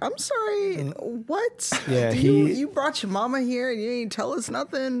Celeste is like, I'm sorry, what? Yeah, you brought your mama here and you didn't tell us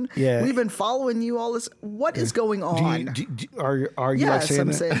nothing. Yeah. We've been following you all this. What is going on? Are you like Yes, saying I'm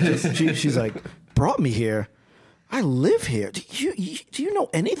that? saying- She's like, brought me here. I live here. Do you know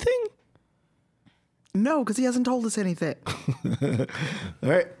anything? No, because he hasn't told us anything. All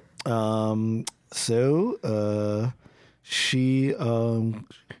right. So she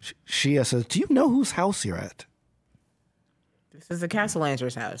says, "Do you know whose house you're at?" This is the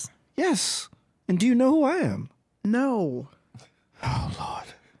Cassalanters' house. Yes. And do you know who I am? No. Oh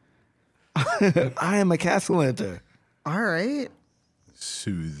Lord. I am a Cassalanter. All right.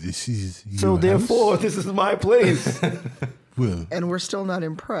 So this is your So therefore, house? this is my place. Well, And we're still not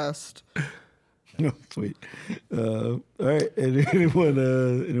impressed. No, sweet. All right.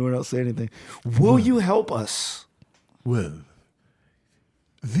 Anyone else say anything? Will you help us? well,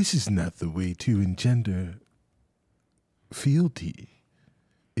 this is not the way to engender fealty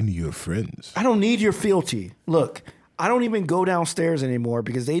in your friends. I don't need your fealty. Look, I don't even go downstairs anymore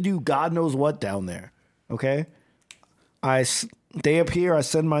because they do God knows what down there. Okay? I stay up here. I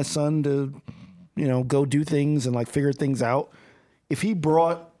send my son to, go do things and like figure things out. If he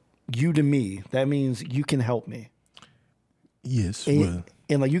brought you to me, that means you can help me. Yes, And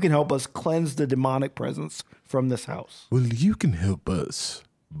like you can help us cleanse the demonic presence from this house. well, you can help us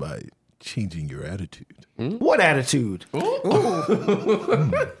by changing your attitude. What attitude?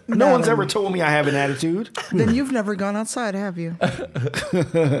 No one's ever told me I have an attitude. Then you've never gone outside, have you?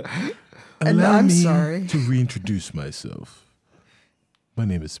 And Allow I'm me sorry. to reintroduce myself. My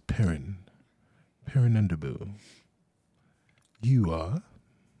name is Perrin Underbill. You are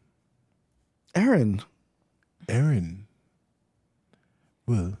Aaron. Aaron.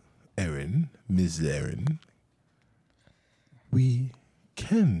 Well, Aaron, Ms. Aaron, we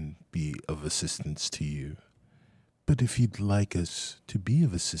can be of assistance to you. But if you'd like us to be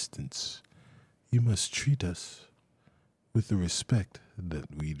of assistance, you must treat us with the respect that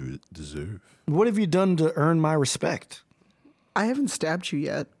we deserve. What have you done to earn my respect? I haven't stabbed you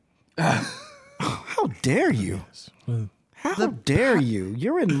yet. How dare you? Well, How dare you?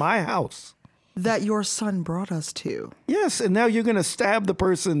 You're in my house. That your son brought us to. Yes, and now you're going to stab the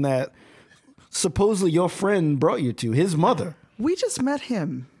person that supposedly your friend brought you to, his mother. We just met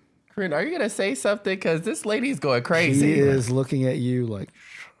him. Corinne, are you gonna say something? Because this lady's going He crazy. is looking at you like,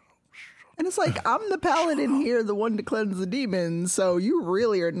 And it's like, I'm the paladin here, the one to cleanse the demons. So you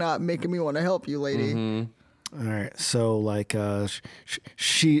really are not making me want to help you, lady. all right. So like,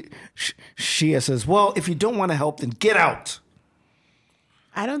 she says, well, if you don't want to help, then get out.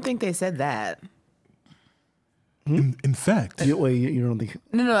 I don't think they said that. in fact, You don't think?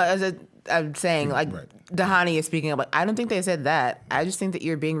 No. I'm saying like Dahani is speaking up. Like, I don't think they said that. I just think that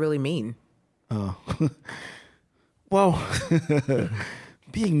you're being really mean. Well,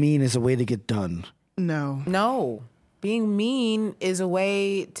 being mean is a way to get done. No. No, being mean is a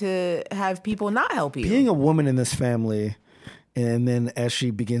way to have people not help you. Being a woman in this family, and then as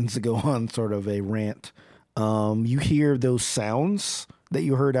she begins to go on sort of a rant, you hear those sounds that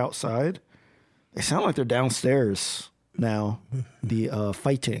you heard outside. They sound like they're downstairs Now, the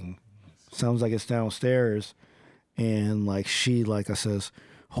fighting sounds like it's downstairs, and like she, like I says,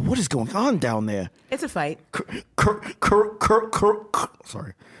 oh, what is going on down there? It's a fight.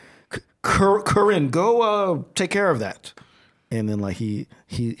 Sorry, Corinne, go take care of that. And then like he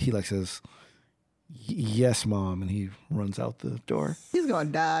like says, yes, Mom, and he runs out the door. He's gonna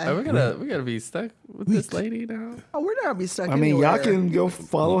die. Are we gonna be stuck with this lady now? Oh, we're not gonna be stuck. I mean, anywhere. y'all can go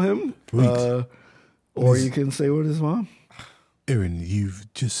follow him, or you can stay with his mom. Aaron,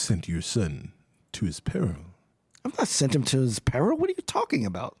 you've just sent your son to his peril. I've not sent him to his peril. What are you talking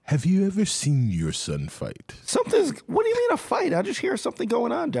about? Have you ever seen your son fight? Something's. What do you mean a fight? I just hear something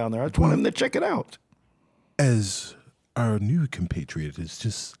going on down there. I just want him to check it out. As our new compatriot has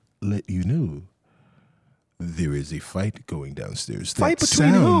just let you know, there is a fight going downstairs. Fight that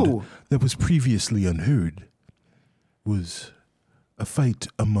between sound who? that was previously unheard was a fight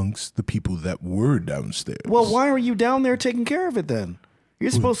amongst the people that were downstairs. Well, why are you down there taking care of it then? You're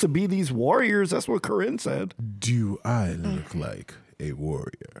supposed to be these warriors. That's what Corinne said. Do I look like a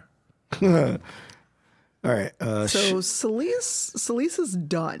warrior? All right. So Celise is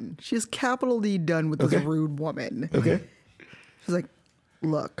done. She's capital D done with this rude woman. Okay. She's like,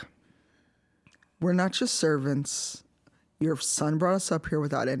 look, we're not just servants. Your son brought us up here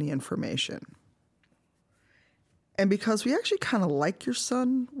without any information. And because we actually kind of like your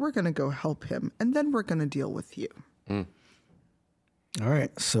son, we're going to go help him. And then we're going to deal with you. All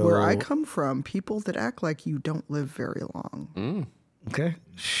right. So Where I come from, people that act like you don't live very long. Okay.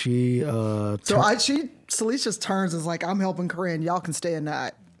 She Celise just turns and is like, I'm helping Corinne. Y'all can stay in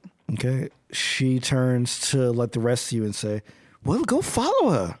that. Okay. She turns to like the rest of you and say, well, go follow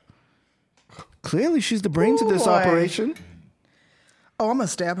her. Clearly she's the brains of this Boy. operation. Oh, I'm going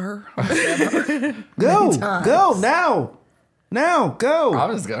to stab her. Go now. Now, go.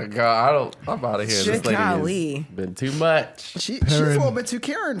 I'm just gonna go. I'm out of here. This lady Golly. has been too much. She's a little bit too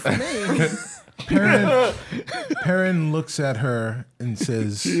Karen for me. Perrin looks at her and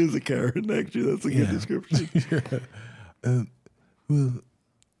says, She is a Karen, actually. That's a good description. well,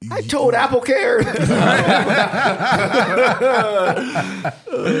 I told Apple Karen.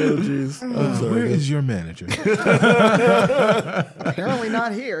 Oh, jeez. I'm sorry. where is your manager? Apparently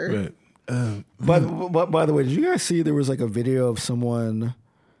not here. But, But by the way, did you guys see there was like a video of someone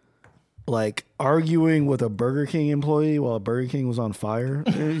like arguing with a Burger King employee while Burger King was on fire?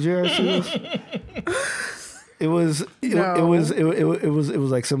 Did you guys see this? It was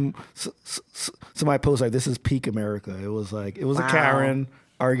like somebody posted like, this is peak America. It was a Karen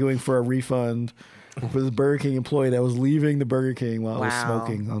arguing for a refund for this Burger King employee that was leaving the Burger King while it was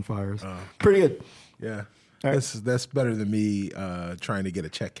smoking on fires. Pretty good. yeah. Right. That's better than me trying to get a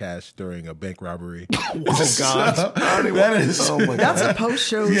check cash during a bank robbery. Oh God. That is, Oh my God. That's a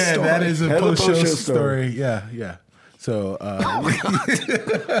post-show yeah, story. that is a That's a post-show post-show story. Yeah. So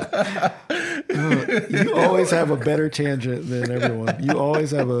You always have a better tangent than everyone. You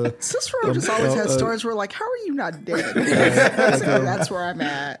always have a. Cicero just always has stories where like, how are you not dead? That's where I'm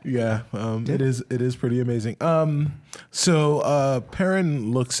at. yeah, it is pretty amazing. So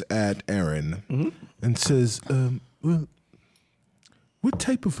Perrin looks at Aaron and says, well, what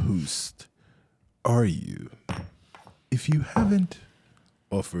type of host are you if you haven't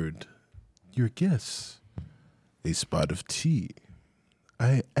offered your guests a spot of tea?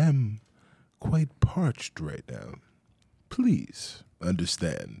 I am quite parched right now. Please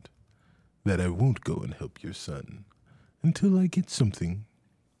understand that I won't go and help your son until I get something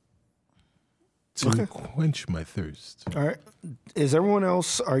to quench my thirst. All right. Is everyone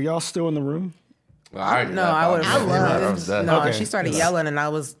else? Are y'all still in the room? I No, I would have left. left. No, Okay. she started yelling, and I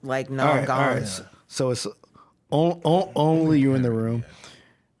was like, no, I'm gone. All right. So it's only you in the room,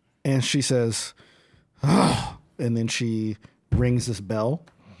 and she says, "Oh," and then she rings this bell,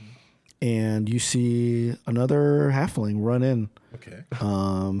 and you see another halfling run in. Okay.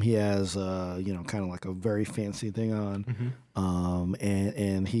 He has kind of like a very fancy thing on,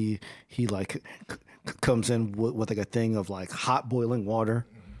 and he like comes in with like a thing of like hot boiling water.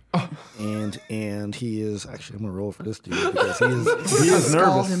 And he is actually, I'm gonna roll for this dude because he is Scald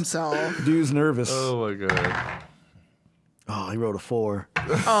nervous. himself. Dude's nervous. Oh my God. Oh, he rolled a 4.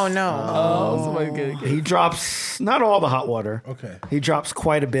 Oh no. Oh, somebody get He drops not all the hot water. Okay. He drops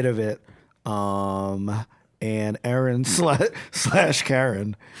quite a bit of it. And Aaron slash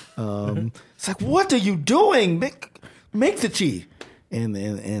Karen, it's like, what are you doing? Make the tea. And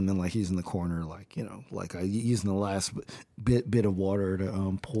then like he's in the corner, like, using the last bit of water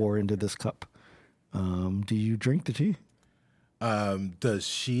to pour into this cup. Do you drink the tea? Does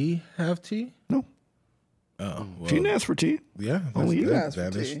she have tea? No. Oh, well, She didn't ask for tea. yeah. Only you asked for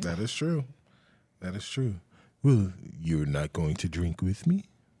tea. That is true. That is true. Well, you're not going to drink with me?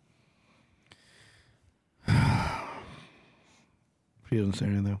 She doesn't say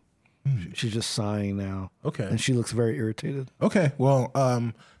anything. She's just sighing now. Okay. And she looks very irritated. Okay. Well,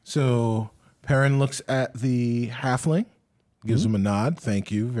 so Perrin looks at the halfling, gives him a nod.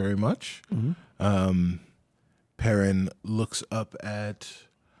 Thank you very much. Perrin looks up at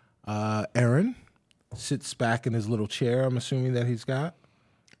Aaron, sits back in his little chair, I'm assuming that he's got.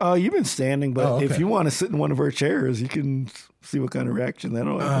 You've been standing, but if okay. you want to sit in one of her chairs, you can see what kind of reaction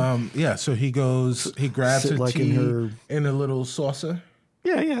that'll have. Yeah, so he grabs sit a like tea in in, her- a little saucer,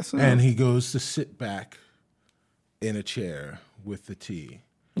 Yeah. So. and he goes to sit back in a chair with the tea.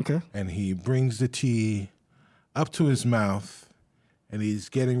 Okay. And he brings the tea up to his mouth, and he's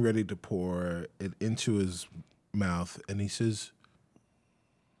getting ready to pour it into his mouth, and he says,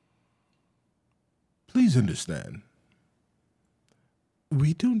 "Please understand,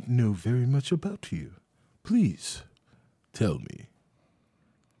 we don't know very much about you. Please tell me."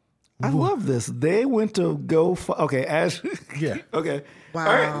 I love this. They went to go. Okay, as Yeah. Okay.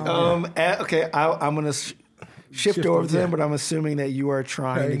 Wow. All right. Okay. I'm gonna shift over to yeah. them, but I'm assuming that you are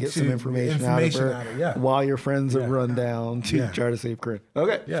trying to get some information out of her yeah. while your friends have run down to Yeah. try to save Corinne.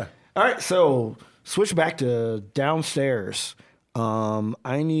 Okay. Yeah. All right. So switch back to downstairs.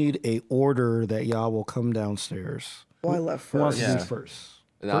 I need a order that y'all will come downstairs. Well, I left Who wants first. to Yeah. do first?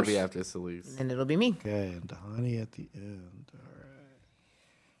 And I'll be after Celise. And it'll be me. Okay, and honey at the end. All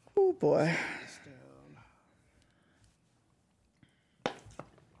right. Oh boy.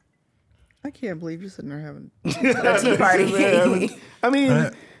 I can't believe you're sitting there having. Tea party. I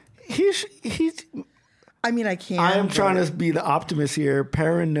mean, he's. I mean, I can't. I am trying to be the optimist here.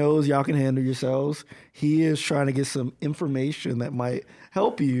 Perrin knows y'all can handle yourselves. He is trying to get some information that might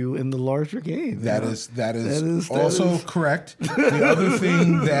help you in the larger game. That you know? is That also is- correct. The other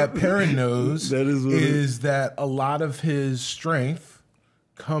thing that Perrin knows That is what is that a lot of his strength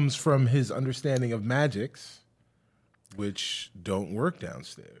comes from his understanding of magics, which don't work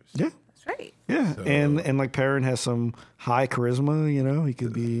downstairs. Yeah, That's right. yeah, and like Perrin has some high charisma. You know, he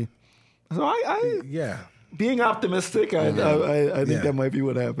could be. So I Yeah. being optimistic, I think Yeah. that might be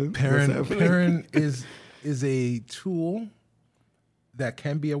what happened. Perrin is a tool that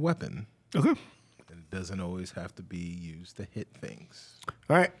can be a weapon. Okay. And it doesn't always have to be used to hit things.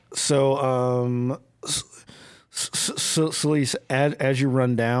 All right. So, Celise, as you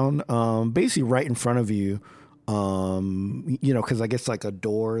run down, basically right in front of you, you know, because I guess like a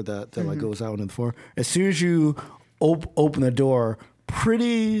door that like goes out into the floor. As soon as you open the door,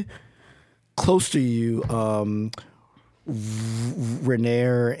 pretty close to you,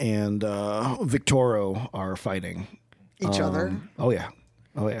 Renair and Victoro are fighting each other. Oh yeah,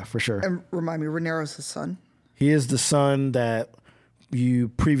 for sure. And remind me, Renero's his son. He is the son that you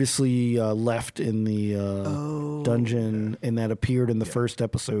previously left in the dungeon and that appeared in the first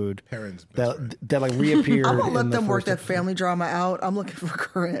episode. Perrin's best friend. That like reappeared. I'm gonna in let the them work first that episode. family drama out. I'm looking for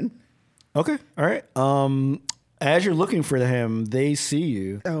Corinne. Okay, all right. As you're looking for him, they see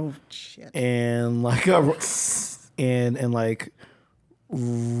you Oh shit! and like and like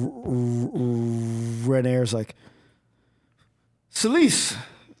Renair's like, Celise.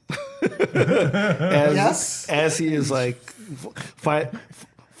 As he is like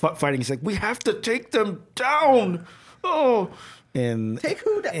fighting, he's like, we have to take them down. Oh, and Take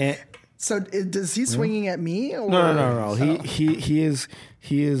who down? and- So does he swinging at me? Or? no. He is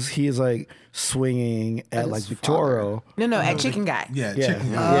like swinging at like his Victoro. No, at Chicken Guy. Yeah, Yeah,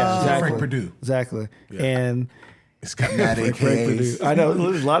 chicken. yeah, exactly. Frank Purdue. Exactly, and. It's got mad Frank AKs. Purdue. I know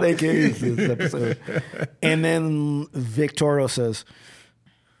there's a lot of AKs in this episode. And then Victoro says,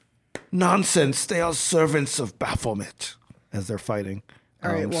 "Nonsense! They are servants of Baphomet." As they're fighting.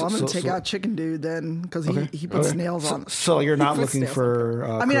 All right. Well, I'm gonna take out Chicken Dude then because he puts nails on. So you're not He puts looking nails for.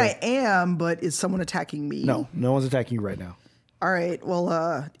 I mean, Corinne. I am, but is someone attacking me? No one's attacking you right now. All right.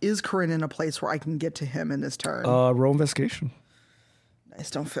 Well, is Corinne in a place where I can get to him in this turn? Roll investigation. Nice.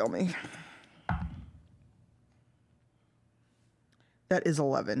 Don't fail me. That is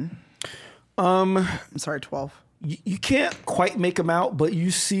 11. I'm sorry, 12. You can't quite make them out, but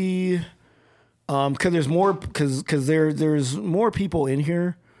you see, because there's more, because there's more people in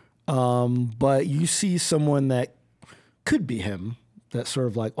here, but you see someone that could be him, that's sort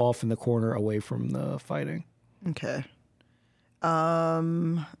of like off in the corner, away from the fighting. Okay.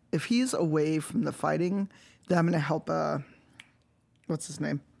 If he's away from the fighting, then I'm gonna help. What's his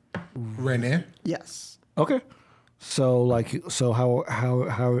name? Renair. Yes. Okay. So how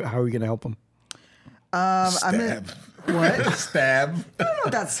are you gonna help him? I'm gonna. Stab. What? Stab. I don't know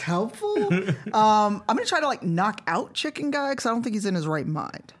if that's helpful. I'm gonna try to like knock out Chicken Guy because I don't think he's in his right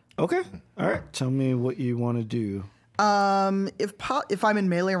mind. Okay. All right. Tell me what you want to do. If I'm in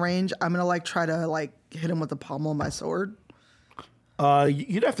melee range, I'm gonna try to hit him with the pommel of my sword.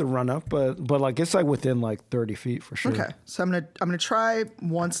 You'd have to run up, but it's within 30 feet for sure. Okay, so I'm gonna try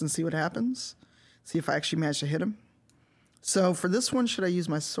once and see what happens. See if I actually manage to hit him. So for this one, should I use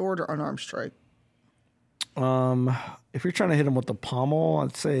my sword or unarmed strike? If you're trying to hit him with the pommel,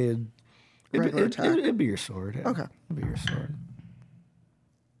 I'd say Regular attack? it'd be your sword. Yeah. Okay. It'd be your sword.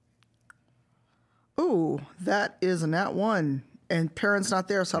 Ooh, that is a nat 1. And Perrin's not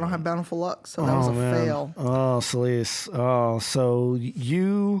there, so I don't have bountiful luck. So that was a fail. Oh, Celise. Oh, so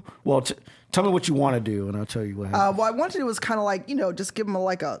you... Well, tell me what you want to do, and I'll tell you what happens. What I wanted to do was kind of just give him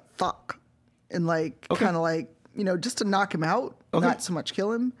a thok. And just to knock him out, not so much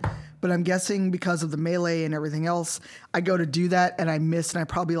kill him. But I'm guessing because of the melee and everything else, I go to do that, and I miss, and I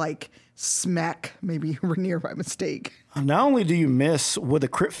probably smack maybe Rainier by mistake. Not only do you miss with a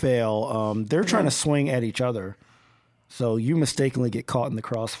crit fail, they're trying to swing at each other. So you mistakenly get caught in the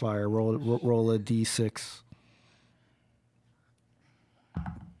crossfire. Roll a d6.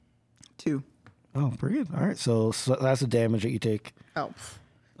 2. Oh, pretty good. All right, so that's the damage that you take. Oh.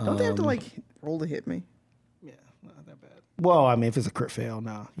 Don't they have to roll to hit me? Yeah, not that bad. Well, I mean, if it's a crit fail,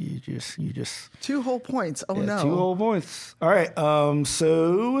 no. You just 2 whole points. Oh, yeah, no. 2 whole points. All right,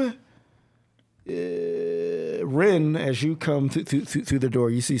 so... Rin, as you come through the door,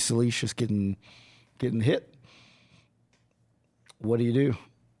 you see Celise just getting hit. What do you do?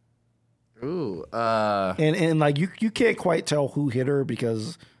 Ooh. And you can't quite tell who hit her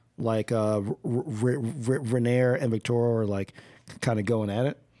because Renair and Victoria are kind of going at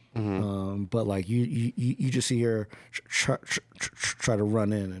it. Mm-hmm. But you just see her try to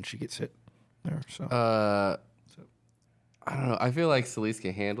run in and she gets hit there. So. I don't know. I feel like Celise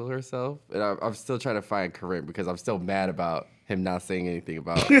can handle herself, and I'm still trying to find Corinne because I'm still mad about him not saying anything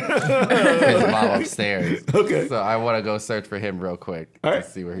about his mom upstairs. Okay. So I want to go search for him real quick to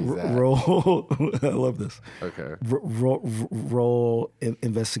see where he's at. Roll. I love this. Okay. Roll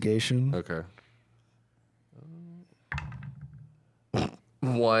investigation. Okay.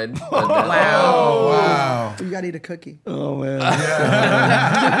 1. Wow. You gotta eat a cookie. Oh man.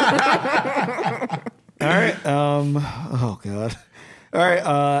 All right. Oh God. All right.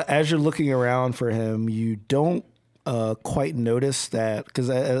 As you're looking around for him, you don't quite notice that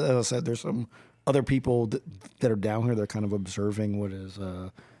because, as I said, there's some other people that are down here. They're kind of observing what is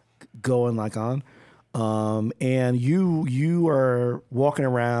going on. And you are walking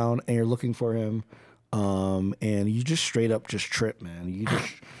around and you're looking for him. And you just straight up just trip, man. You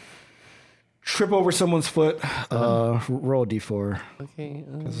just trip over someone's foot. Roll a d4. Okay.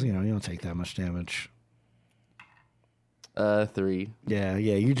 Because you don't take that much damage. 3. Yeah.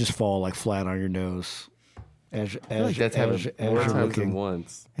 You just fall flat on your nose. As That's happened more times than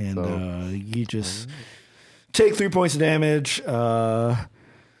once. And you just take 3 points of damage. Tahani,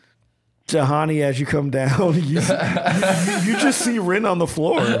 as you come down, you just see Rin on the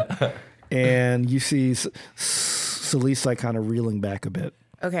floor. And you see Celise kind of reeling back a bit.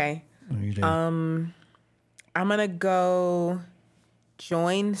 Okay. I'm gonna go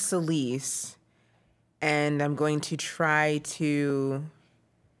join Celise, and I'm going to try to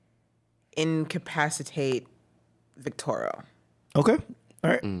incapacitate Victoro. Okay. All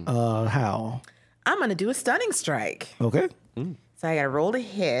right. How? I'm gonna do a stunning strike. Okay. So I gotta roll to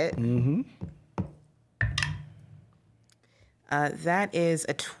hit. Mm-hmm. That is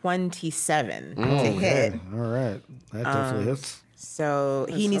a 27 to hit. All right. That definitely hits. So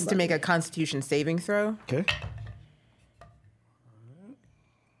he needs to make a Constitution saving throw. Okay.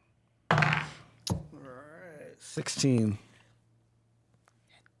 All right. 16.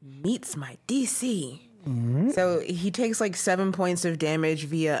 Meets my DC. So he takes 7 points of damage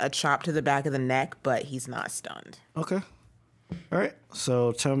via a chop to the back of the neck, but he's not stunned. Okay. All right.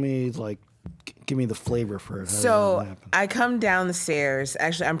 So tell me, give me the flavor for it. So I come down the stairs.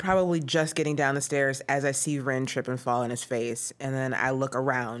 Actually, I'm probably just getting down the stairs as I see Rin trip and fall in his face. And then I look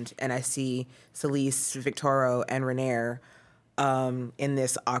around and I see Celise, Victoro, and Renair in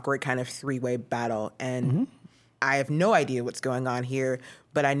this awkward kind of 3-way battle. And I have no idea what's going on here,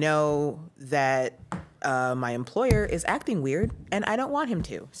 but I know that my employer is acting weird, and I don't want him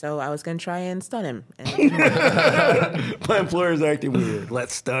to. So I was going to try and stun him. My employer is acting weird.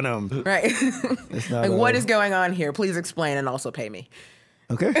 Let's stun him. Right. It's not what is going on here? Please explain and also pay me.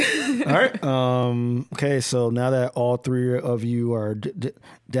 Okay. All right. Okay. So now that all 3 of you are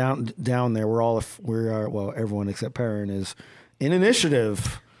down there, well, everyone except Perrin is in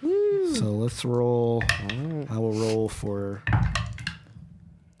initiative. Woo. So let's roll. I will roll for.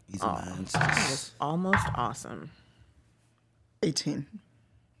 That was almost awesome. 18.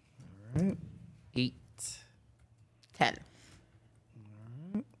 right. 8. 10.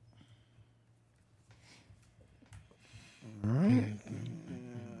 All right.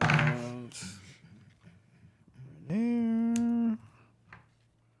 And there.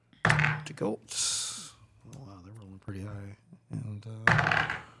 The goats. Oh, wow, they're rolling pretty high. And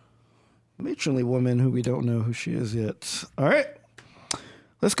matronly woman who we don't know who she is yet. All right.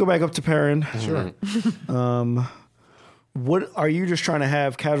 Let's go back up to Perrin. Sure. What are you just trying to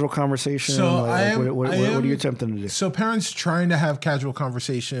have casual conversation? So what are you attempting to do? So Perrin's trying to have casual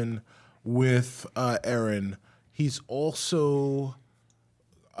conversation with Aaron. He's also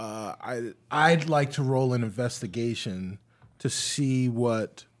I'd like to roll an investigation to see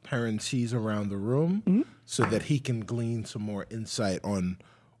what Perrin sees around the room so that he can glean some more insight on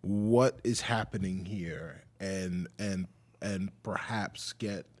what is happening here and perhaps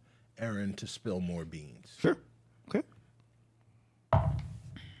get Aaron to spill more beans. Sure. Okay.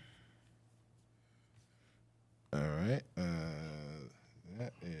 All right.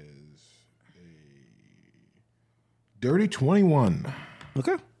 That is a dirty 21.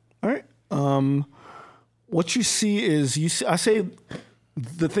 Okay. All right. What you see is I say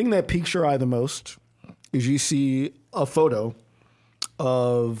the thing that piques your eye the most is you see a photo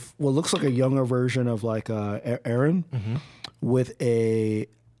of what looks like a younger version of like Aaron with a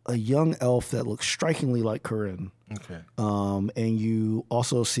young elf that looks strikingly like Corinne. Okay. And you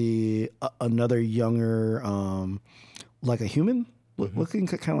also see another younger, like a human looking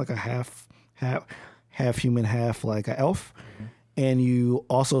kind of like a half human, half like an elf. And you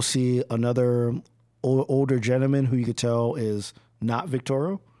also see another older gentleman who you could tell is not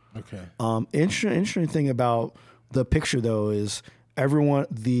Victoro. Okay. Interesting thing about the picture though is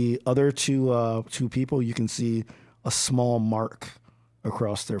the other two people, you can see a small mark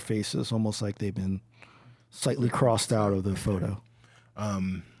across their faces, almost like they've been slightly crossed out of the photo.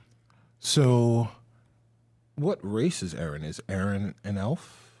 So what race is Aaron? Is Aaron an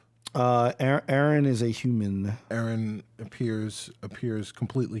elf? Aaron is a human. Aaron appears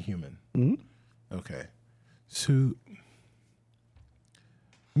completely human. Okay. So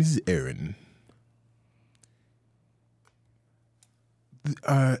Mrs. Aaron,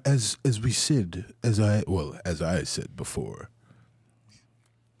 as I said before,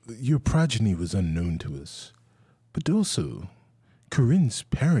 your progeny was unknown to us, but also Corinne's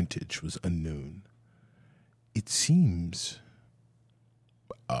parentage was unknown. It seems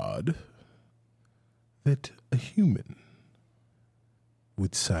odd that a human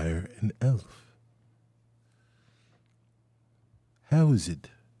would sire an elf. How is it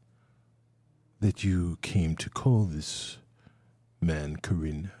that you came to call this man,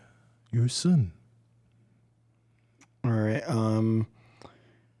 Corinne, your son? All right.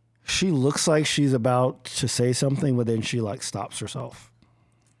 She looks like she's about to say something, but then she like stops herself.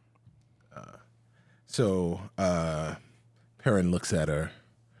 So Perrin looks at her,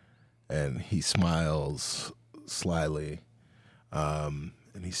 and he smiles slyly, and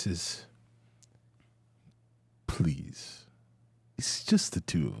he says, "Please, it's just the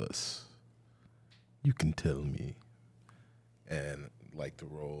two of us. You can tell me." And like to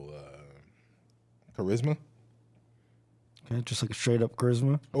roll charisma. Okay, just like a straight up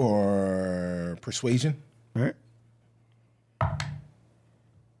charisma. Or persuasion. All right.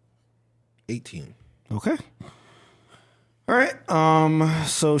 18. Okay. All right.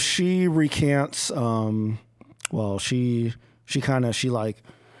 So she recants. She like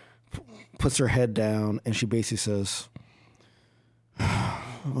puts her head down and she basically says,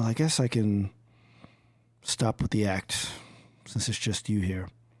 "Well, I guess I can stop with the act since it's just you here."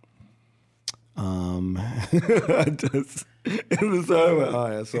 Just, in the side of my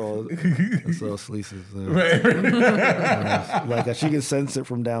eye, I saw Sleece's. Right. Like she can sense it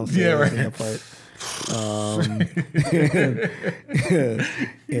from downstairs. Yeah, right. In that part.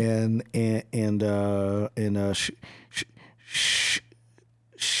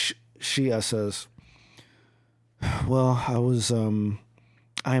 She says, "Well,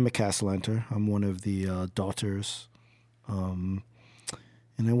 I am a Cassalanter. I'm one of the daughters, and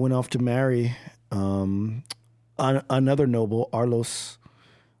I went off to marry another noble, Arlos,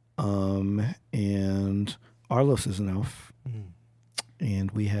 and Arlos is an elf,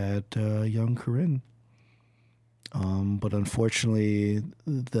 and we had young Corinne. But unfortunately,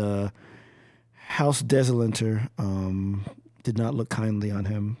 the House Desalanter did not look kindly on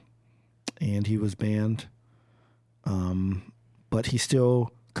him, and he was banned. But he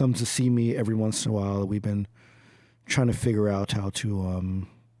still comes to see me every once in a while. We've been trying to figure out how to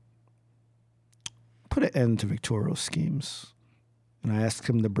put an end to Victorio's schemes. And I asked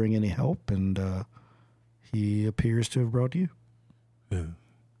him to bring any help, and he appears to have brought you."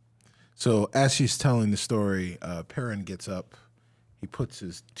 So as she's telling the story, Perrin gets up. He puts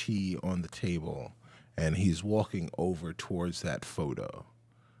his tea on the table, and he's walking over towards that photo.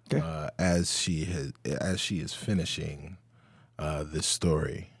 Okay. As she is finishing this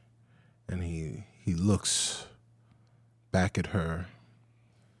story, and he looks back at her,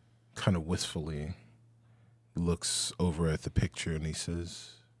 kind of wistfully. He looks over at the picture, and he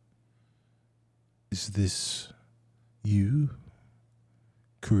says, "Is this you,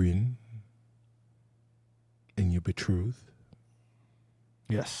 Corinne, and your betrothed?"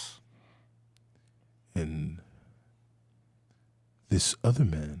 Yes. And this other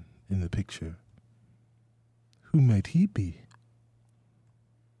man in the picture, who might he be?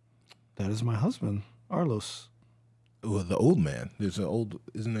 That is my husband, Arlos. Well, the old man.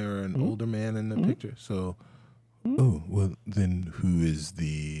 Isn't there an older man in the picture? So, oh, well, then who is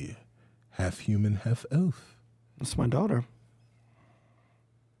the half human, half elf? That's my daughter.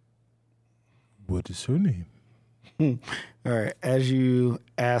 What is her name? All right. As you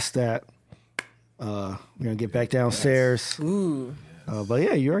ask that, we're going to get back downstairs. Ooh. But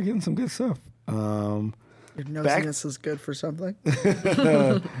yeah, you are getting some good stuff. Your nosiness is good for something.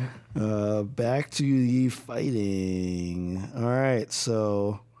 Back to the fighting. All right.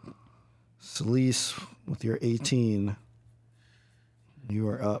 So, Celise, with your 18, you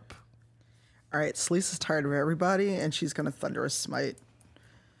are up. All right, Celise is tired of everybody, and she's going to Thunderous Smite.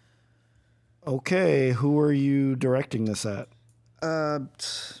 Okay. Who are you directing this at?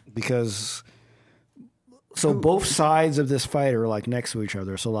 Because... So both sides of this fight are like next to each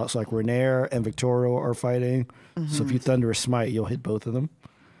other. So it's like Renair and Victorio are fighting. Mm-hmm. So if you Thunderous Smite, you'll hit both of them.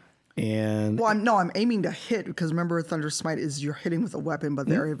 And well, I'm aiming to hit because remember, Thunderous Smite is you're hitting with a weapon, but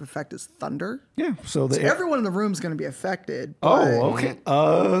the area of effect is thunder. Yeah. So everyone in the room is going to be affected. Oh, okay.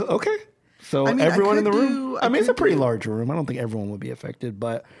 Okay. So everyone in the room. It's a pretty large room. I don't think everyone would be affected,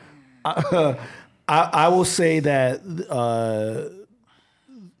 but I will say that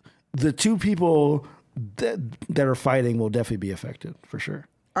the two people that are fighting will definitely be affected for sure.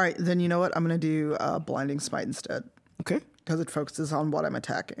 All right, then you know what? I'm going to do Blinding Smite instead. Okay. Because it focuses on what I'm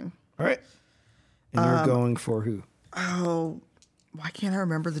attacking. All right. And you're going for who? Oh, why can't I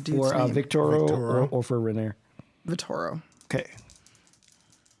remember the dude's for, name? Victorio. Or for Renair? Vitoro. Okay.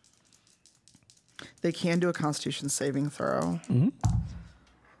 They can do a Constitution saving throw. Mm-hmm.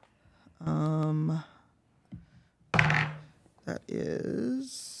 That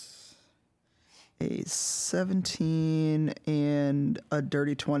is a 17 and a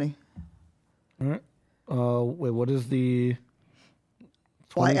dirty 20. All right. Wait, what is the...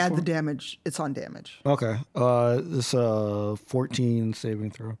 Well, I add the damage. It's on damage. Okay. This 14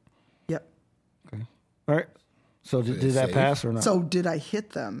 saving throw. Yep. Okay. All right. So did that pass or not? So did I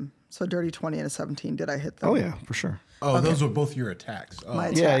hit them? So dirty 20 and a 17. Did I hit them? Oh yeah, for sure. Oh, okay. Those were both your attacks. Oh. My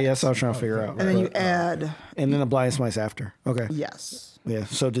attacks. Yeah. That's what I was trying to figure out. And then you add. And then the blind smites after. Okay. Yes. Yeah.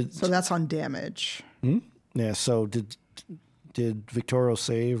 So that's on damage. Yeah. So did Victorio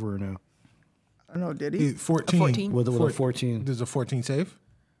save or no? I don't know. Did he? 14. With a 14. There's a 14 save.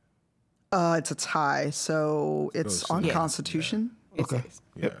 It's a tie, so it's on Constitution. Yeah. Okay.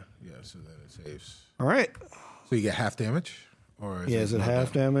 Yeah. So then it saves. All right. So you get half damage, or is it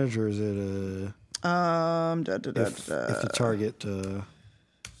half damage or is it a? If the target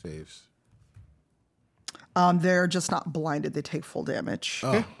saves. They're just not blinded; they take full damage.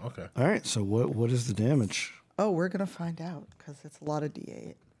 Oh, okay. All right. So what is the damage? Oh, we're gonna find out because it's a lot of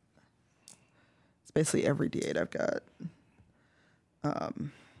D8. It's basically every D8 I've got.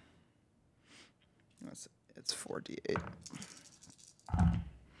 It's 4d8.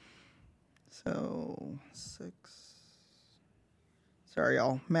 So 6. Sorry,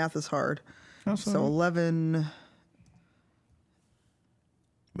 y'all. Math is hard. So 11.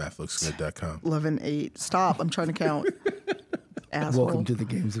 Mathlookgood.com. 11, 8. Stop. I'm trying to count. Asshole. Welcome to the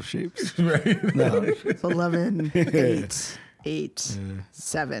games of shapes. Right. No. So 11, 8,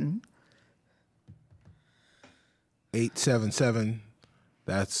 7. 8, 7, 7.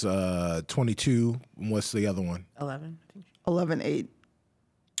 That's 22. What's the other one? 11. 11, 8,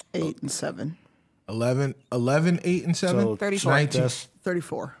 8, and 7. 11, 8, and 7? So 34. 19.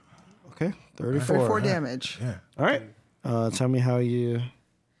 34. Okay. 34. 34 damage. Yeah. All right. Tell me how you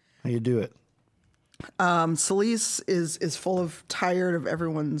do it. Celise is full of tired of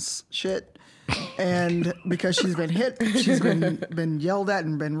everyone's shit, and because she's been hit, she's been yelled at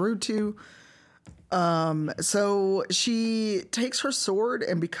and been rude to. So she takes her sword,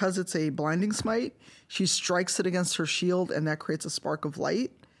 and because it's a blinding smite, she strikes it against her shield, and that creates a spark of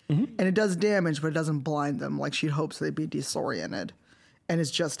light. Mm-hmm. And it does damage, but it doesn't blind them like she hopes they'd be disoriented, and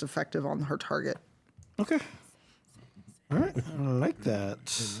it's just effective on her target. Okay. All right. I like that.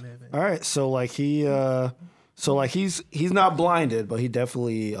 All right, so like he's not blinded, but he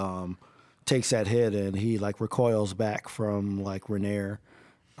definitely takes that hit and he like recoils back from like Renair,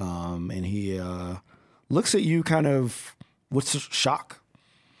 and he looks at you kind of with shock,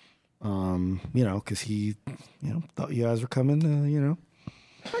 because he thought you guys were coming to I'm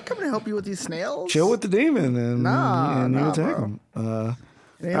not coming to help you with these snails. chill with the demon and you attack bro. him. It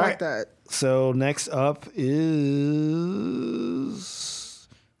ain't all like right. that. So next up is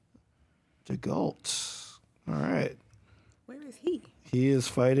Degalt. All right. Where is he? He is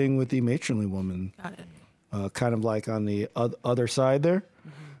fighting with the matronly woman, Got it. kind of like on the other side there.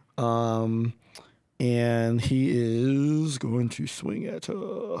 And he is going to swing at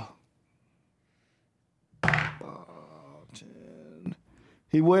her. 10.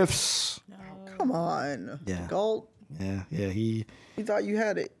 He whiffs. Come on. Yeah. Galt. Yeah, he thought you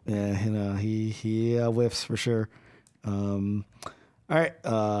had it. Yeah, he whiffs for sure. All right,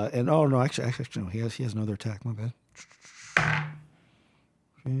 and oh no, actually no, he has another attack. My bad.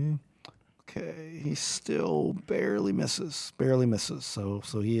 Okay, he still barely misses. So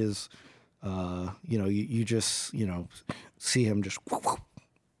he is, you just see him just.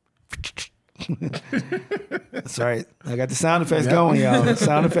 That's right. I got the sound effects going, y'all. The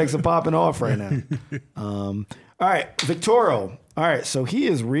sound effects are popping off right now. All right, Victoro. All right, so he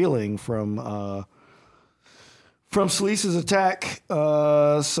is reeling from Selisa's attack.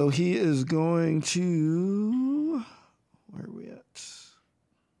 So he is going to. Where are we at?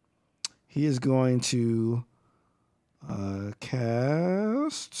 He is going to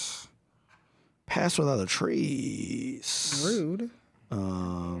cast Pass Without a Trace. Rude.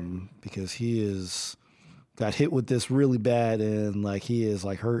 Because he got hit with this really bad and like he is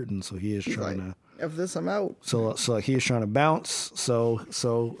like hurting, so he is trying to. If this, I'm out. So like he is trying to bounce. So he's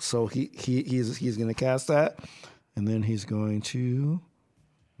going to cast that, and then he's going to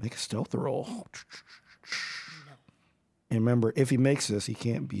make a stealth roll. And remember, if he makes this, he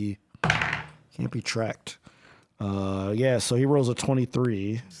can't be tracked. So he rolls a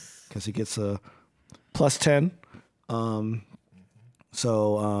 23 because he gets a plus 10.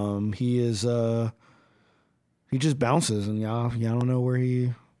 So he is he just bounces and y'all don't know where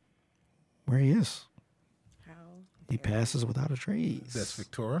he is. How? He passes without a trace. That's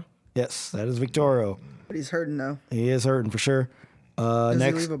Victoria. Yes, that is Victorio. But he's hurting now. He is hurting for sure. Does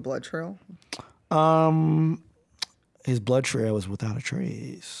Next, he leave a blood trail? his blood trail is without a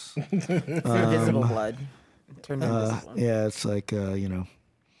trace. Invisible blood. Turned invisible. Yeah, it's like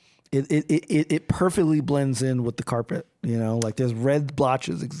it perfectly blends in with the carpet. Like there's red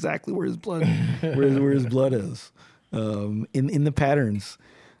blotches exactly where his blood where his blood is in the patterns.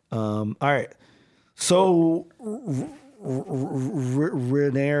 All right, so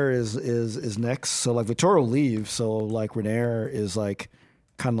Renair is next. So like Victoria leaves. So like Renair is like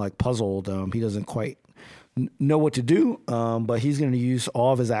kind of like puzzled. He doesn't quite know what to do. But he's going to use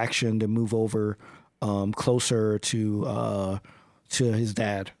all of his action to move over closer to his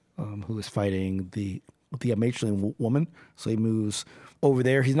dad, who is fighting the matronly woman. So he moves over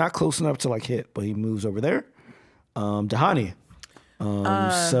there. He's not close enough to like hit, but he moves over there. Dahani.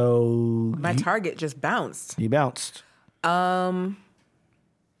 So My target just bounced. he bounced. I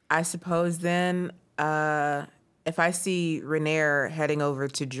suppose then, if I see Renair heading over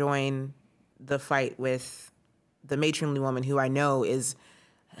to join the fight with the matronly woman, who I know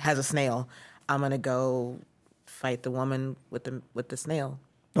has a snail, I'm gonna go fight the woman with the snail.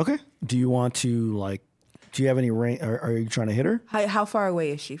 Okay. Do you want to do you have any range? Are you trying to hit her? How far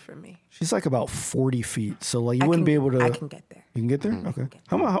away is she from me? She's like about 40 feet. So like you wouldn't be able to. I can get there. You can get there. Okay.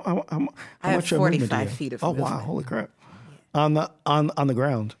 How I have much movement do you 45 have? feet of Oh wow! movement. Holy crap! On the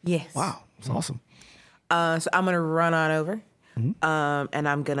ground. Yes. Wow, it's awesome. So I'm gonna run on over, and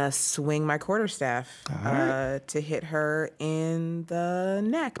I'm gonna swing my quarterstaff to hit her in the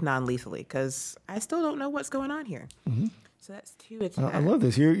neck non-lethally, because I still don't know what's going on here. So that's 2 attacks. I love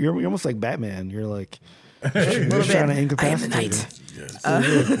this. You're almost like Batman. You're like you're trying to incapacitate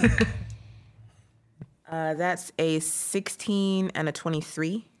her. That's a 16 and a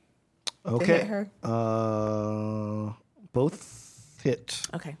 23. Okay. To hit her. Both hit.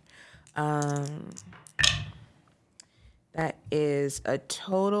 Okay. That is a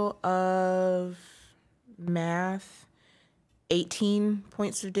total of 18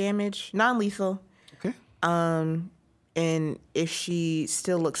 points of damage, non-lethal. Okay. And if she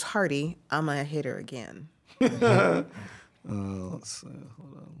still looks hardy, I'm gonna hit her again. Let's see.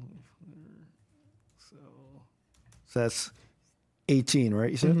 Hold on. So that's 18,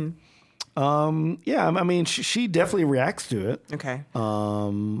 right? You said. Yeah. I mean, she definitely reacts to it. Okay.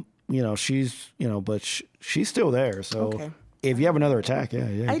 She's but she's still there. So Okay. If you have another attack, yeah.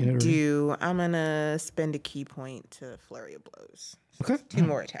 You I can hit her. do. I'm going to spend a key point to flurry of blows. Okay. 2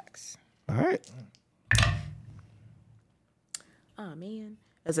 more attacks. All right. Oh, man.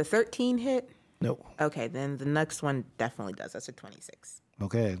 Does a 13 hit? Nope. Okay, then the next one definitely does. That's a 26.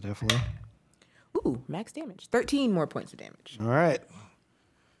 Okay, definitely. Ooh, max damage. 13 more points of damage. All right.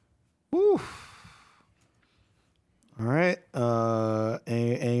 Woo. All right.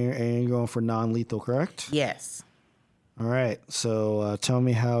 And you're going for non-lethal, correct? Yes. All right. So tell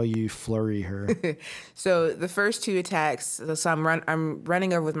me how you flurry her. So the first 2 attacks, so I'm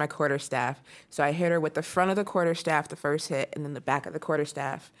running over with my quarterstaff. So I hit her with the front of the quarterstaff, the first hit, and then the back of the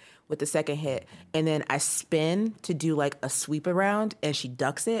quarterstaff with the second hit. And then I spin to do like a sweep around, and she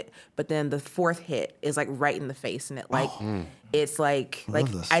ducks it. But then the 4th hit is like right in the face, and it like it's like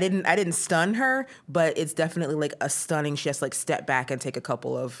this. I didn't stun her, but it's definitely like a stunning. She has to like step back and take a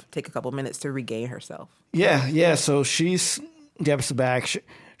couple minutes to regain herself. Yeah. So she steps back.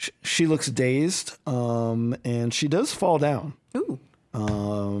 She looks dazed, and she does fall down. Ooh.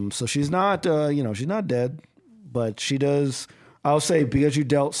 So she's not, she's not dead, but she does. I'll say because you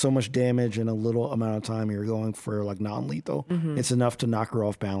dealt so much damage in a little amount of time, you're going for like non-lethal. It's enough to knock her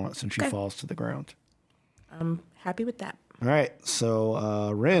off balance, and she falls to the ground. I'm happy with that. All right, so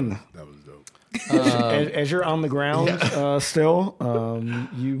Rin, That was dope. as you're on the ground still,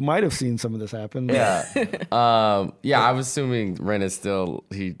 you might have seen some of this happen. Yeah. I was assuming Ren is still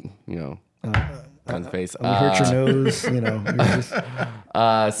on the face. You hurt your nose, you're just,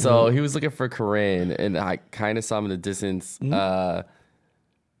 So he was looking for Corinne, and I kind of saw him in the distance. Can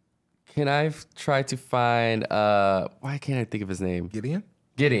I try to find? Why can't I think of his name? Gideon?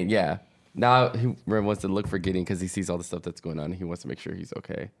 Gideon. Yeah. Now Ren wants to look for Gideon because he sees all the stuff that's going on, and he wants to make sure he's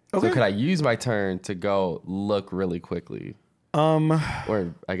okay. Okay. So could I use my turn to go look really quickly?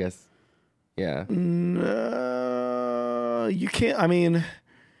 Or I guess, yeah. you can't. I mean,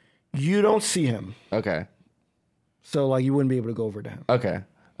 you don't see him, Okay. so like you wouldn't be able to go over to him. Okay.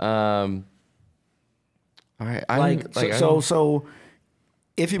 All right. So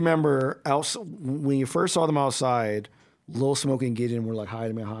if you remember, when you first saw them outside, Lil Smoke and Gideon were like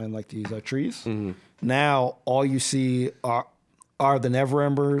hiding behind like these trees. Now all you see are the Never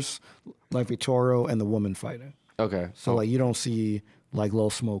Embers, like Vittorio and the woman fighting. Okay. So like you don't see like Lil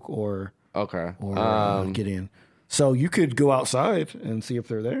Smoke or Gideon. So you could go outside and see if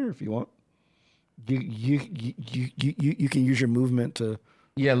they're there if you want. You can use your movement to.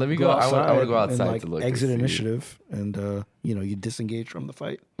 Yeah, let me go. I want to go outside and, like, to look. exit and see. initiative, and you disengage from the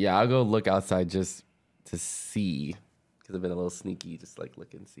fight. Yeah, I'll go look outside just to see because I've been a little sneaky, just like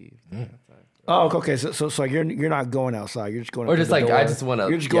look and see. Oh, okay. So you're not going outside. You're just going. Or up just to the like door. I just want to.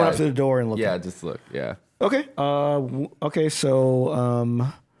 You're just going up to the door and looking. Yeah, just look. Yeah. Okay. Okay. So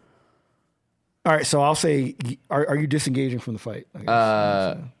all right. So I'll say, are you disengaging from the fight? I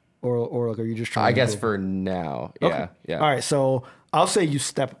guess, or like, are you just trying? I guess for now. Yeah. Okay. Yeah. All right. So I'll say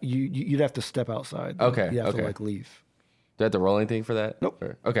you'd have to step outside. Okay, You have to okay. like leave. Do I have to roll anything for that? Nope.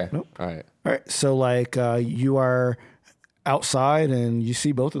 Okay. Nope. All right. All right. So like you are outside and you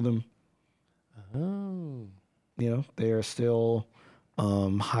see both of them. Oh. They are still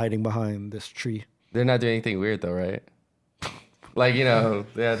hiding behind this tree. They're not doing anything weird though, right? Like,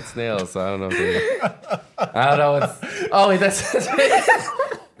 they had snails, so I don't know if they... I don't know what's... Oh, wait, that's...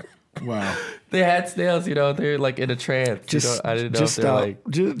 Wow. They had snails, they're like in a trance. I didn't know if they're stop. like...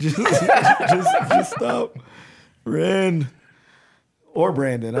 Just stop. Ren. Or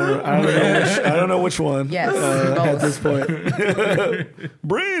Brandon. I don't know which one. Yes, at this point.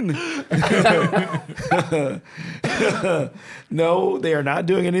 Bryn. No, they are not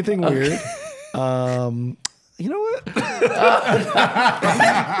doing anything weird. You know what?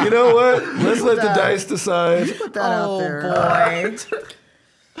 Let's let the dice decide. Put that out there. Boy.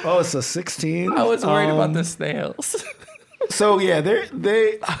 Oh, it's a 16. I was worried about the snails. So yeah,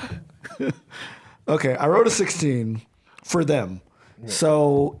 they. Okay, I wrote a 16 for them.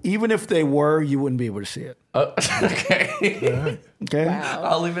 So even if they were, you wouldn't be able to see it. Okay. Okay. Wow.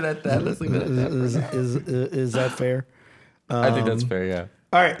 I'll leave it at that. Let's leave it at that. Is that fair? I think that's fair, yeah.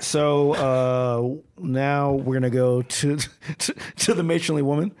 All right, so now we're gonna go to the matronly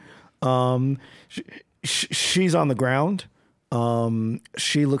woman. She's on the ground.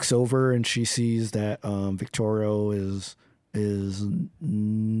 She looks over and she sees that Victorio is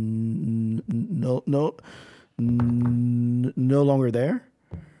no longer there.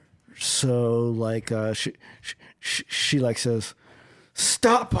 So like she like says,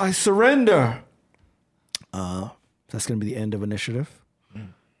 "Stop! I surrender." That's gonna be the end of initiative.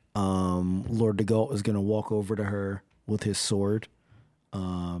 Lord DeGault is going to walk over to her with his sword,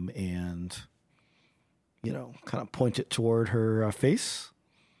 and kind of point it toward her face,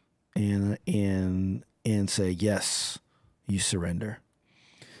 and say, "Yes, you surrender."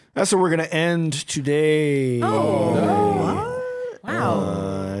 That's where we're gonna end today. Oh,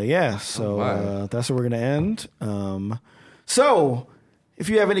 wow! Yeah, so that's where we're gonna end. So, if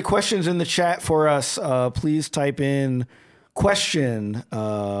you have any questions in the chat for us, please type in question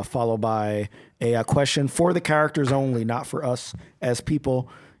followed by a question for the characters only, not for us as people.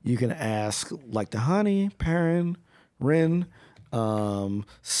 You can ask like Dahani, Perrin, Rin,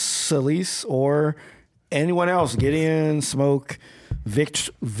 Celise, or anyone else. Gideon, Smoke,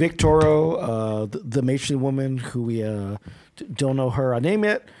 Victoro, the matronly woman who we don't know her name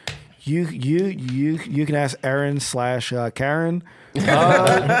yet. You can ask Aaron / Karen. You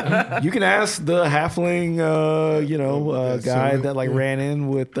can ask the halfling, guy that ran in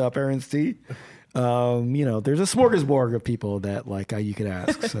with Aaron's tea. There's a smorgasbord of people that you could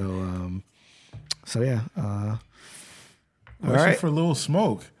ask. So yeah. Question all right. for Little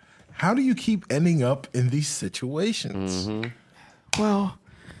Smoke. How do you keep ending up in these situations? Well,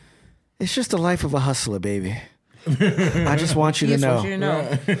 it's just the life of a hustler, baby. I just want you to know. You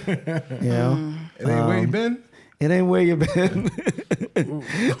know. It ain't where you been? It ain't where you been.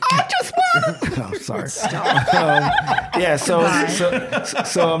 I just want to. Oh, sorry. Yeah. So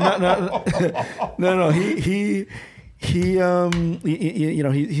I'm not. No. He's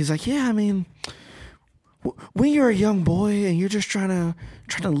like, yeah. I mean, when you're a young boy and you're just trying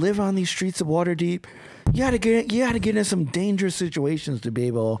to live on these streets of Waterdeep, you gotta get in some dangerous situations to be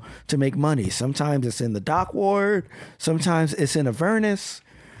able to make money. Sometimes it's in the dock ward. Sometimes it's in Avernus.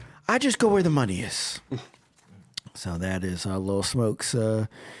 I just go where the money is. So that is Little Smoke's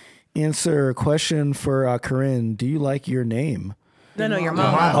answer. Question for Corinne. Do you like your name? No, your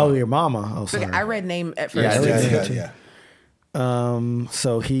mama. Oh, your mama. Oh, sorry. I read name at first. Yeah.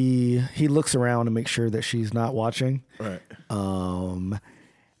 So he looks around to make sure that she's not watching. Right.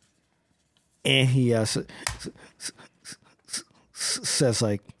 And he says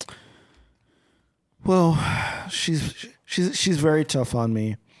like, well, she's very tough on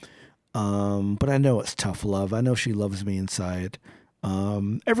me. But I know it's tough love. I know she loves me inside.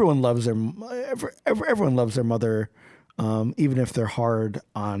 Everyone loves everyone loves their mother, even if they're hard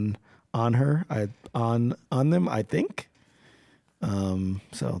on her. On them, I think.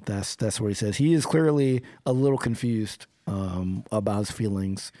 So that's what he says. He is clearly a little confused about his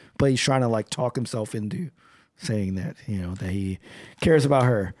feelings, but he's trying to talk himself into saying that that he cares about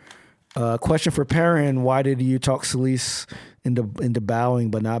her. Question for Perrin: why did you talk Celise into bowing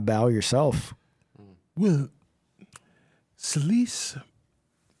but not bow yourself? Well, Celise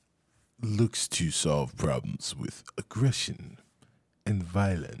looks to solve problems with aggression and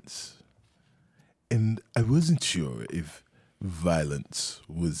violence. And I wasn't sure if violence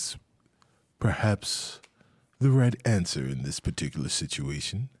was perhaps the right answer in this particular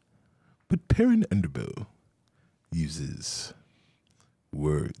situation. But Perrin Underbow uses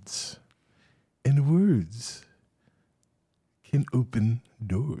words. And words can open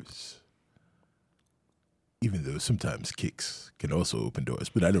doors. Even though sometimes kicks can also open doors.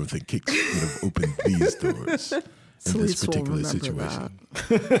 But I don't think kicks would have opened these doors in this particular situation.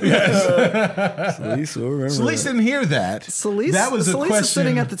 Celise will remember. Celise didn't hear that. Celise, that was a Celise question. is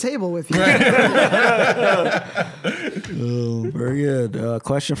sitting at the table with you. Oh, very good.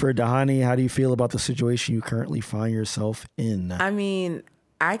 Question for Dahani: how do you feel about the situation you currently find yourself in? I mean,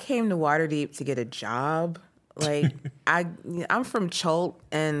 I came to Waterdeep to get a job. I'm from Cholt,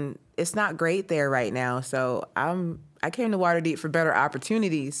 and it's not great there right now. So I came to Waterdeep for better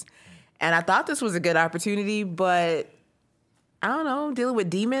opportunities, and I thought this was a good opportunity, but I don't know, dealing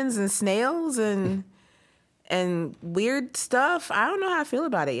with demons and snails and weird stuff. I don't know how I feel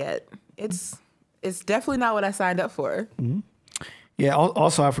about it yet. It's definitely not what I signed up for. Mm-hmm. Yeah.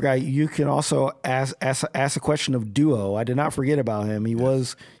 Also, I forgot. You can also ask a question of Duo. I did not forget about him. He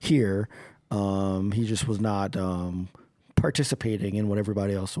was here. He just was not participating in what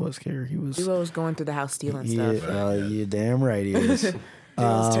everybody else was here. Duo was going through the house stealing stuff. You're damn right he is. Duo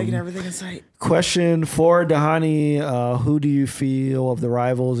was taking everything in sight. Question for Dahani: who do you feel of the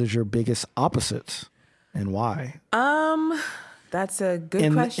rivals is your biggest opposite, and why? That's a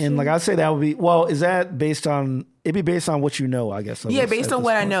good question. And I'd say that would be, well, is that based on, it'd be based on what you know, I guess. Yeah, based on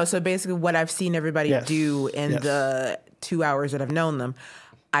what I know. So basically what I've seen everybody do in the 2 hours that I've known them.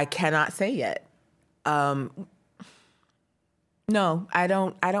 I cannot say yet. No, I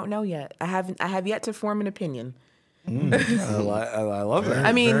don't know yet. I have yet to form an opinion. I love that.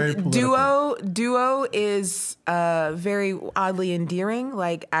 I mean, Duo is very oddly endearing.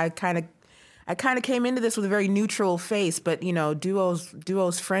 I I kind of came into this with a very neutral face, but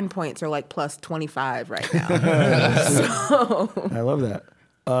duo's friend points are like plus 25 right now. So I love that.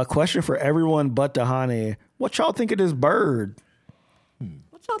 Question for everyone but Dahani. What y'all think of this bird?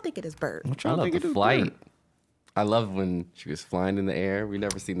 what y'all think of this bird? What I y'all love think the of this flight. bird? I love when she was flying in the air. We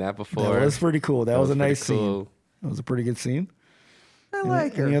never seen that before. That was pretty cool. That was a pretty nice scene. cool. That was a pretty good scene. I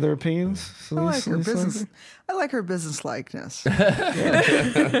like her. Any other opinions? I like her Celeste? business. I like her business likeness.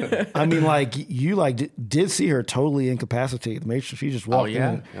 I mean, like you did see her totally incapacitated. Made sure she just walked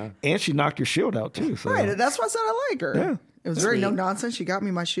in, and she knocked your shield out too. So. Right. That's why I said I like her. Yeah. It was very no nonsense. She got me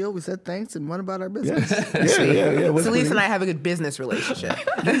my shield. We said thanks and went about our business. Yeah. Celeste and I have a good business relationship.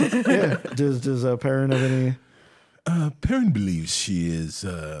 Yeah. Does a parent have any? Perrin believes she is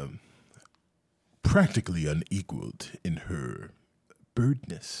practically unequaled in her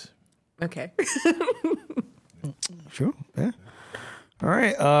birdness. Okay. Sure. Yeah. All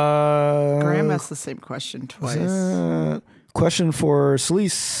right. Graham asked the same question twice. Question for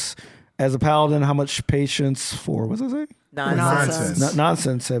Celeste. As a paladin, how much patience for, what's that say? Nonsense.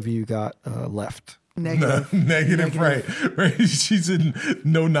 Nonsense have you got left? Negative. Negative, right. She's in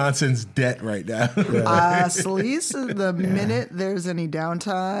no nonsense debt right now. Celeste, the minute there's any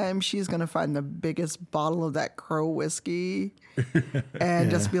downtime, she's going to find the biggest bottle of that Crow whiskey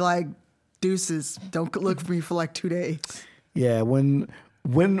and just be like, deuces, don't look for me for like 2 days. Yeah, when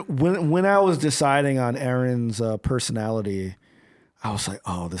I was deciding on Erin's personality, I was like,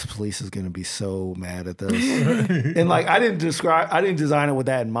 oh, this police is going to be so mad at this. And like, I didn't design it with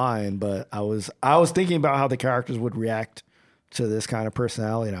that in mind, but I was thinking about how the characters would react to this kind of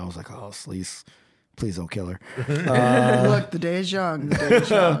personality. And I was like, oh, Celeste, please don't kill her. Look, the day is young. The day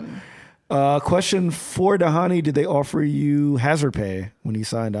is young. Question for Dahani. Did they offer you hazard pay when you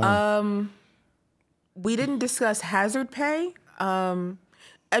signed on? We didn't discuss hazard pay. I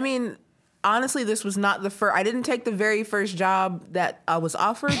mean, honestly, this was not the first. I didn't take the very first job that I was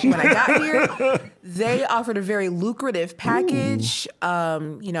offered when I got here. They offered a very lucrative package.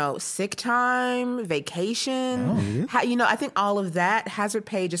 Sick time, vacation. I think all of that hazard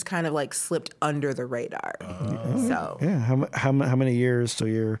pay just kind of like slipped under the radar. So yeah, how many years till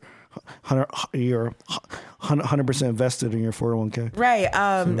you're 100% vested in your 401k? Right.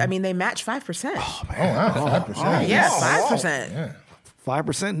 I mean, they match 5%. Oh, wow. 5%. Yeah, 5%. Yeah.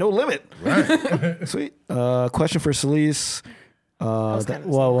 5%, no limit. Right. Sweet. Question for Celeste. How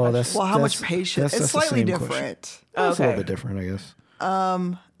much patience? It's slightly different. It's a little bit different, I guess.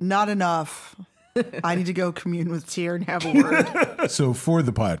 Not enough. I need to go commune with Tyr and have a word. So for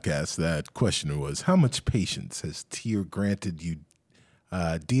the podcast, that question was, how much patience has Tyr granted you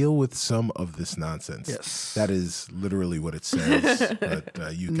deal with some of this nonsense? Yes. That is literally what it says. But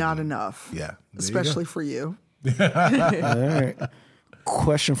Not enough. Yeah. Especially for you. All right.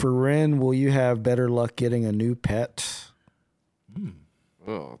 Question for Ren. Will you have better luck getting a new pet?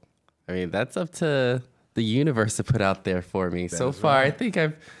 Oh, I mean, that's up to the universe to put out there for me. So far, right. I think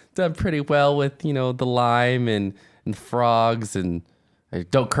I've done pretty well with, the lime and frogs, and I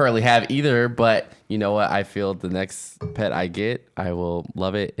don't currently have either, but you know what? I feel the next pet I get, I will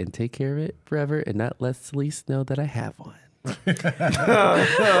love it and take care of it forever and not let Celeste know that I have one. Wow,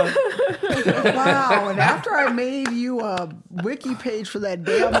 and after I made you a wiki page for that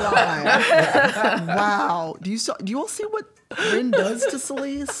damn line. Wow. Do you all see what Rin does to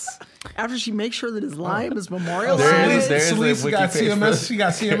Celeste? After she makes sure that his lime is memorialized. Celeste got CMS. She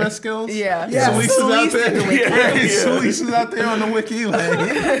got CMS skills. Yeah. Celeste is out there. Celeste is out there on the wiki. She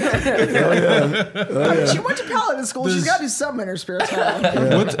went to paladin school. She's got to do something in her spare time.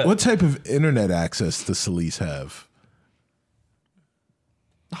 What type of internet access does Celeste have?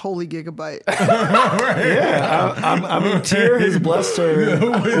 Holy gigabyte. Yeah, I mean, Tyr has blessed her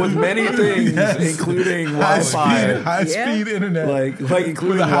with many things, including Wi-Fi, high speed internet, like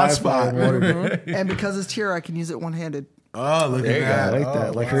including with a Wi-Fi hotspot. And because it's Tyr, I can use it one-handed. Oh, look at that! I like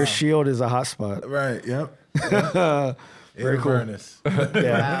that. Like her shield is a hotspot. Right. Yep. Very cool.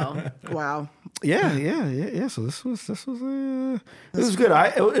 Yeah. Wow. Yeah. So this was good.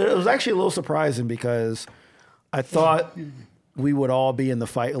 It was actually a little surprising because I thought we would all be in the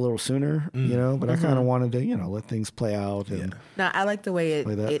fight a little sooner, but I kind of wanted to, let things play out. And No, I like the way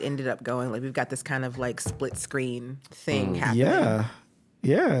it ended up going. Like we've got this kind of like split screen thing happening.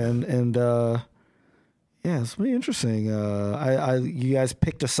 And it's really interesting. You guys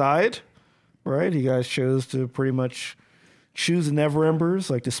picked a side, right? You guys chose to pretty much choose the Never Embers,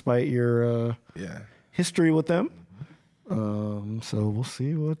 like despite your history with them. So we'll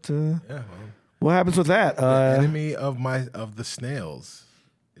see what happens with that. The enemy of the snails.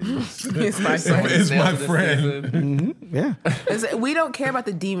 It's my friend. Is my friend. Yeah. We don't care about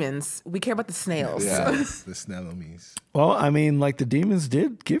the demons. We care about the snails. Yeah. The Snellomies. Well, I mean, like the demons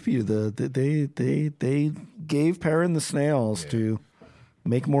did give you they gave Perrin the snails to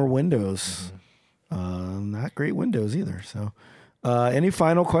make more windows. Not great windows either. So, any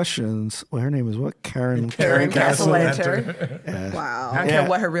final questions? Well, her name is what? Karen Cassalanter. Yeah. Wow. I don't care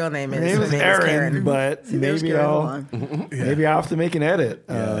what her real name is. Her name is Erin, but There's maybe Karen maybe I'll have to make an edit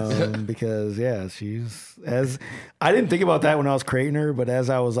because she's as I didn't think about that when I was creating her, but as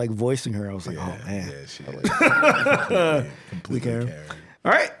I was like voicing her, I was like, oh man, Yeah, she is. Completely Karen.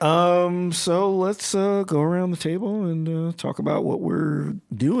 All right, so let's go around the table and talk about what we're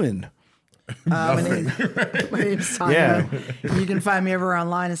doing. My name's Tanya. Yeah. You can find me over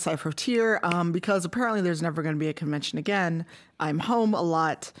online at Cypher Tier because apparently there's never going to be a convention again. I'm home a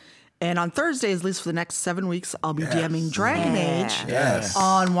lot. And on Thursdays, at least for the next 7 weeks, I'll be DMing Dragon Age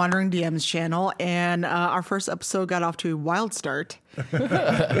on Wandering DM's channel. And our first episode got off to a wild start,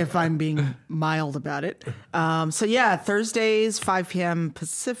 if I'm being mild about it. So yeah, Thursdays, 5 p.m.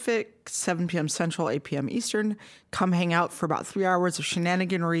 Pacific, 7 p.m. Central, 8 p.m. Eastern. Come hang out for about 3 hours of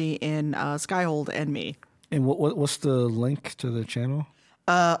shenaniganry in Skyhold and me. And what's the link to the channel?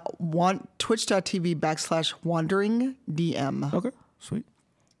 Twitch.tv/wandering DM. Okay, sweet.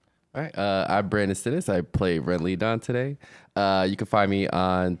 All right. I'm Brandon Stinnis. I play Renly Don today. You can find me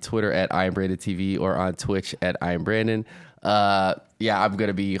on Twitter at I am Brandon TV or on Twitch at I am Brandon. Yeah, I'm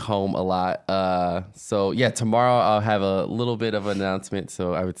gonna be home a lot. So yeah, tomorrow I'll have a little bit of an announcement.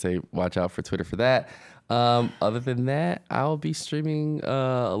 So I would say watch out for Twitter for that. Other than that, I'll be streaming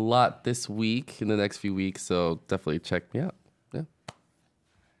a lot this week in the next few weeks. So definitely check me out.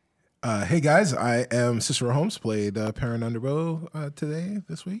 Yeah. Hey guys, I am Cicero Holmes, played Perrin Underbow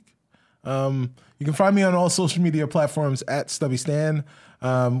this week. You can find me on all social media platforms at Stubby Stan.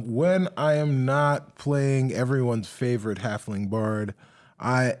 When I am not playing everyone's favorite halfling bard,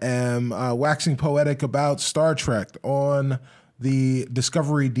 I am waxing poetic about Star Trek on the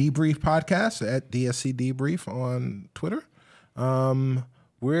Discovery Debrief podcast at DSC Debrief on Twitter.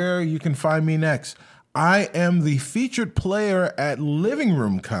 Where you can find me next. I am the featured player at Living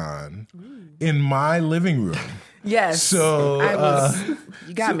Room Con in my living room. Yes. So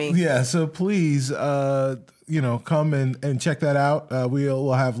you got me. Yeah. So please, come and check that out.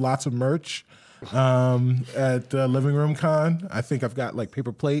 We'll have lots of merch at Living Room Con. I think I've got like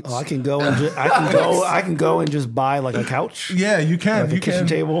paper plates. Oh, I can go and just buy like a couch. Yeah, you can. Like a you kitchen can.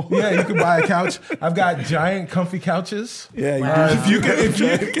 table. Yeah, you can buy a couch. I've got giant, comfy couches. Yeah, If you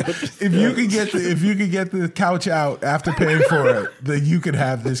could get the couch out after paying for it, then you could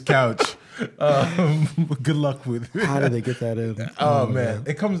have this couch. Good luck with it. How do they get that in? Oh man,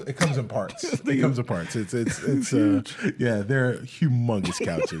 it comes in parts. It comes in parts. It's they're humongous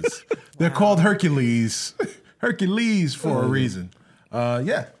couches. They're called Hercules. Hercules for a reason.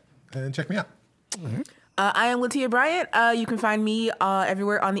 And check me out. I am Latia Bryant. You can find me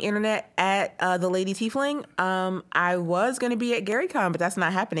everywhere on the internet at the Lady Tiefling. I was going to be at GaryCon, but that's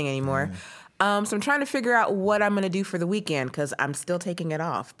not happening anymore. So I'm trying to figure out what I'm going to do for the weekend because I'm still taking it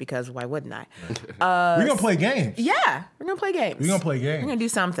off because why wouldn't I? We're going to play games. Yeah, we're going to play games. We're going to do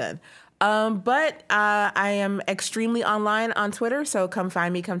something. But I am extremely online on Twitter, so come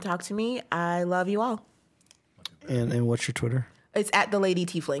find me, come talk to me. I love you all. And what's your Twitter? It's at the Lady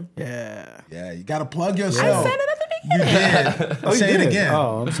Tiefling. Yeah. Yeah, you got to plug yourself. I said it at the beginning. You did. Say it again.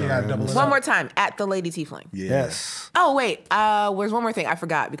 Oh, I'm sorry. One more time, at the Lady Tiefling. Yeah. Yes. Oh, wait. There's one more thing I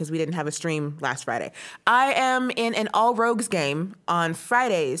forgot because we didn't have a stream last Friday. I am in an All Rogues game on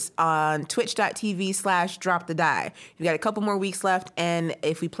Fridays on twitch.tv/dropthedie. We've got a couple more weeks left, and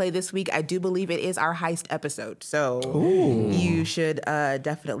if we play this week, I do believe it is our heist episode. So you should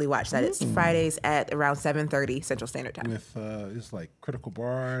definitely watch that. It's Fridays at around 7:30 Central Standard Time. With, it's like Critical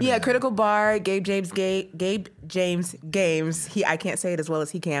Bard. Yeah, Critical Bard, Gabe James Games. I can't say it as well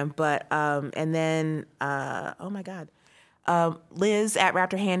as he can, but and then oh my God, Liz at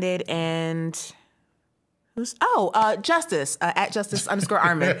Raptor Handed and who's Justice at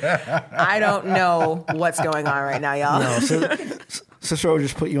Justice_Armin. I don't know what's going on right now, y'all. No, Cicero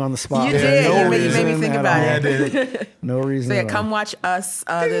just put you on the spot. You did. No You made me reason think at about all. it. I did. No reason. So yeah, at all. come watch us.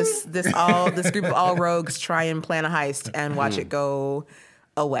 This group of all rogues try and plan a heist and watch it go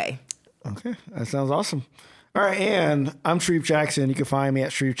away. Okay, that sounds awesome. All right, and I'm Shreve Jackson. You can find me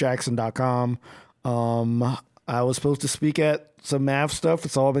at shrevejackson.com. I was supposed to speak at some math stuff.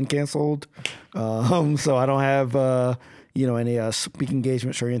 It's all been canceled. So I don't have any speaking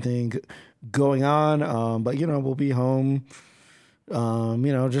engagements or anything going on. But we'll be home.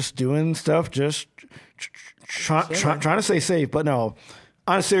 Just doing stuff. Just trying to stay safe. But no,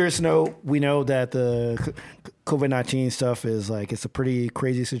 on a serious note, we know that the COVID-19 stuff is like, it's a pretty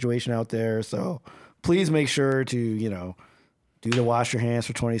crazy situation out there. So please make sure to, do the wash your hands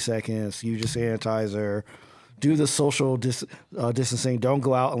for 20 seconds, use your sanitizer, do the social distancing. Don't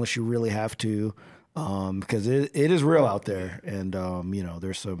go out unless you really have to, because it is real out there. And,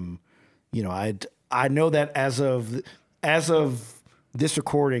 there's some, I know that as of this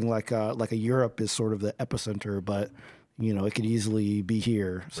recording, like a Europe is sort of the epicenter, but it could easily be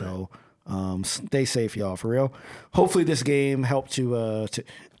here. So stay safe, y'all, for real. Hopefully this game helped to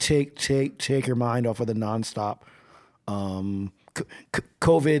take your mind off of the nonstop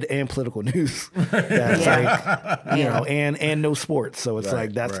COVID and political news. That's and no sports. So it's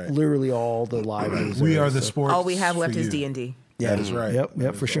that's literally all the live news. We are the sports. All we have left is D&D. Yeah, that's right.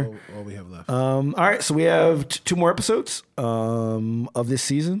 Yep, for sure. All we have left. All right, so we have 2 more episodes of this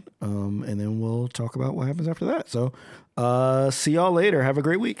season, and then we'll talk about what happens after that. So see y'all later. Have a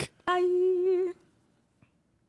great week. Bye.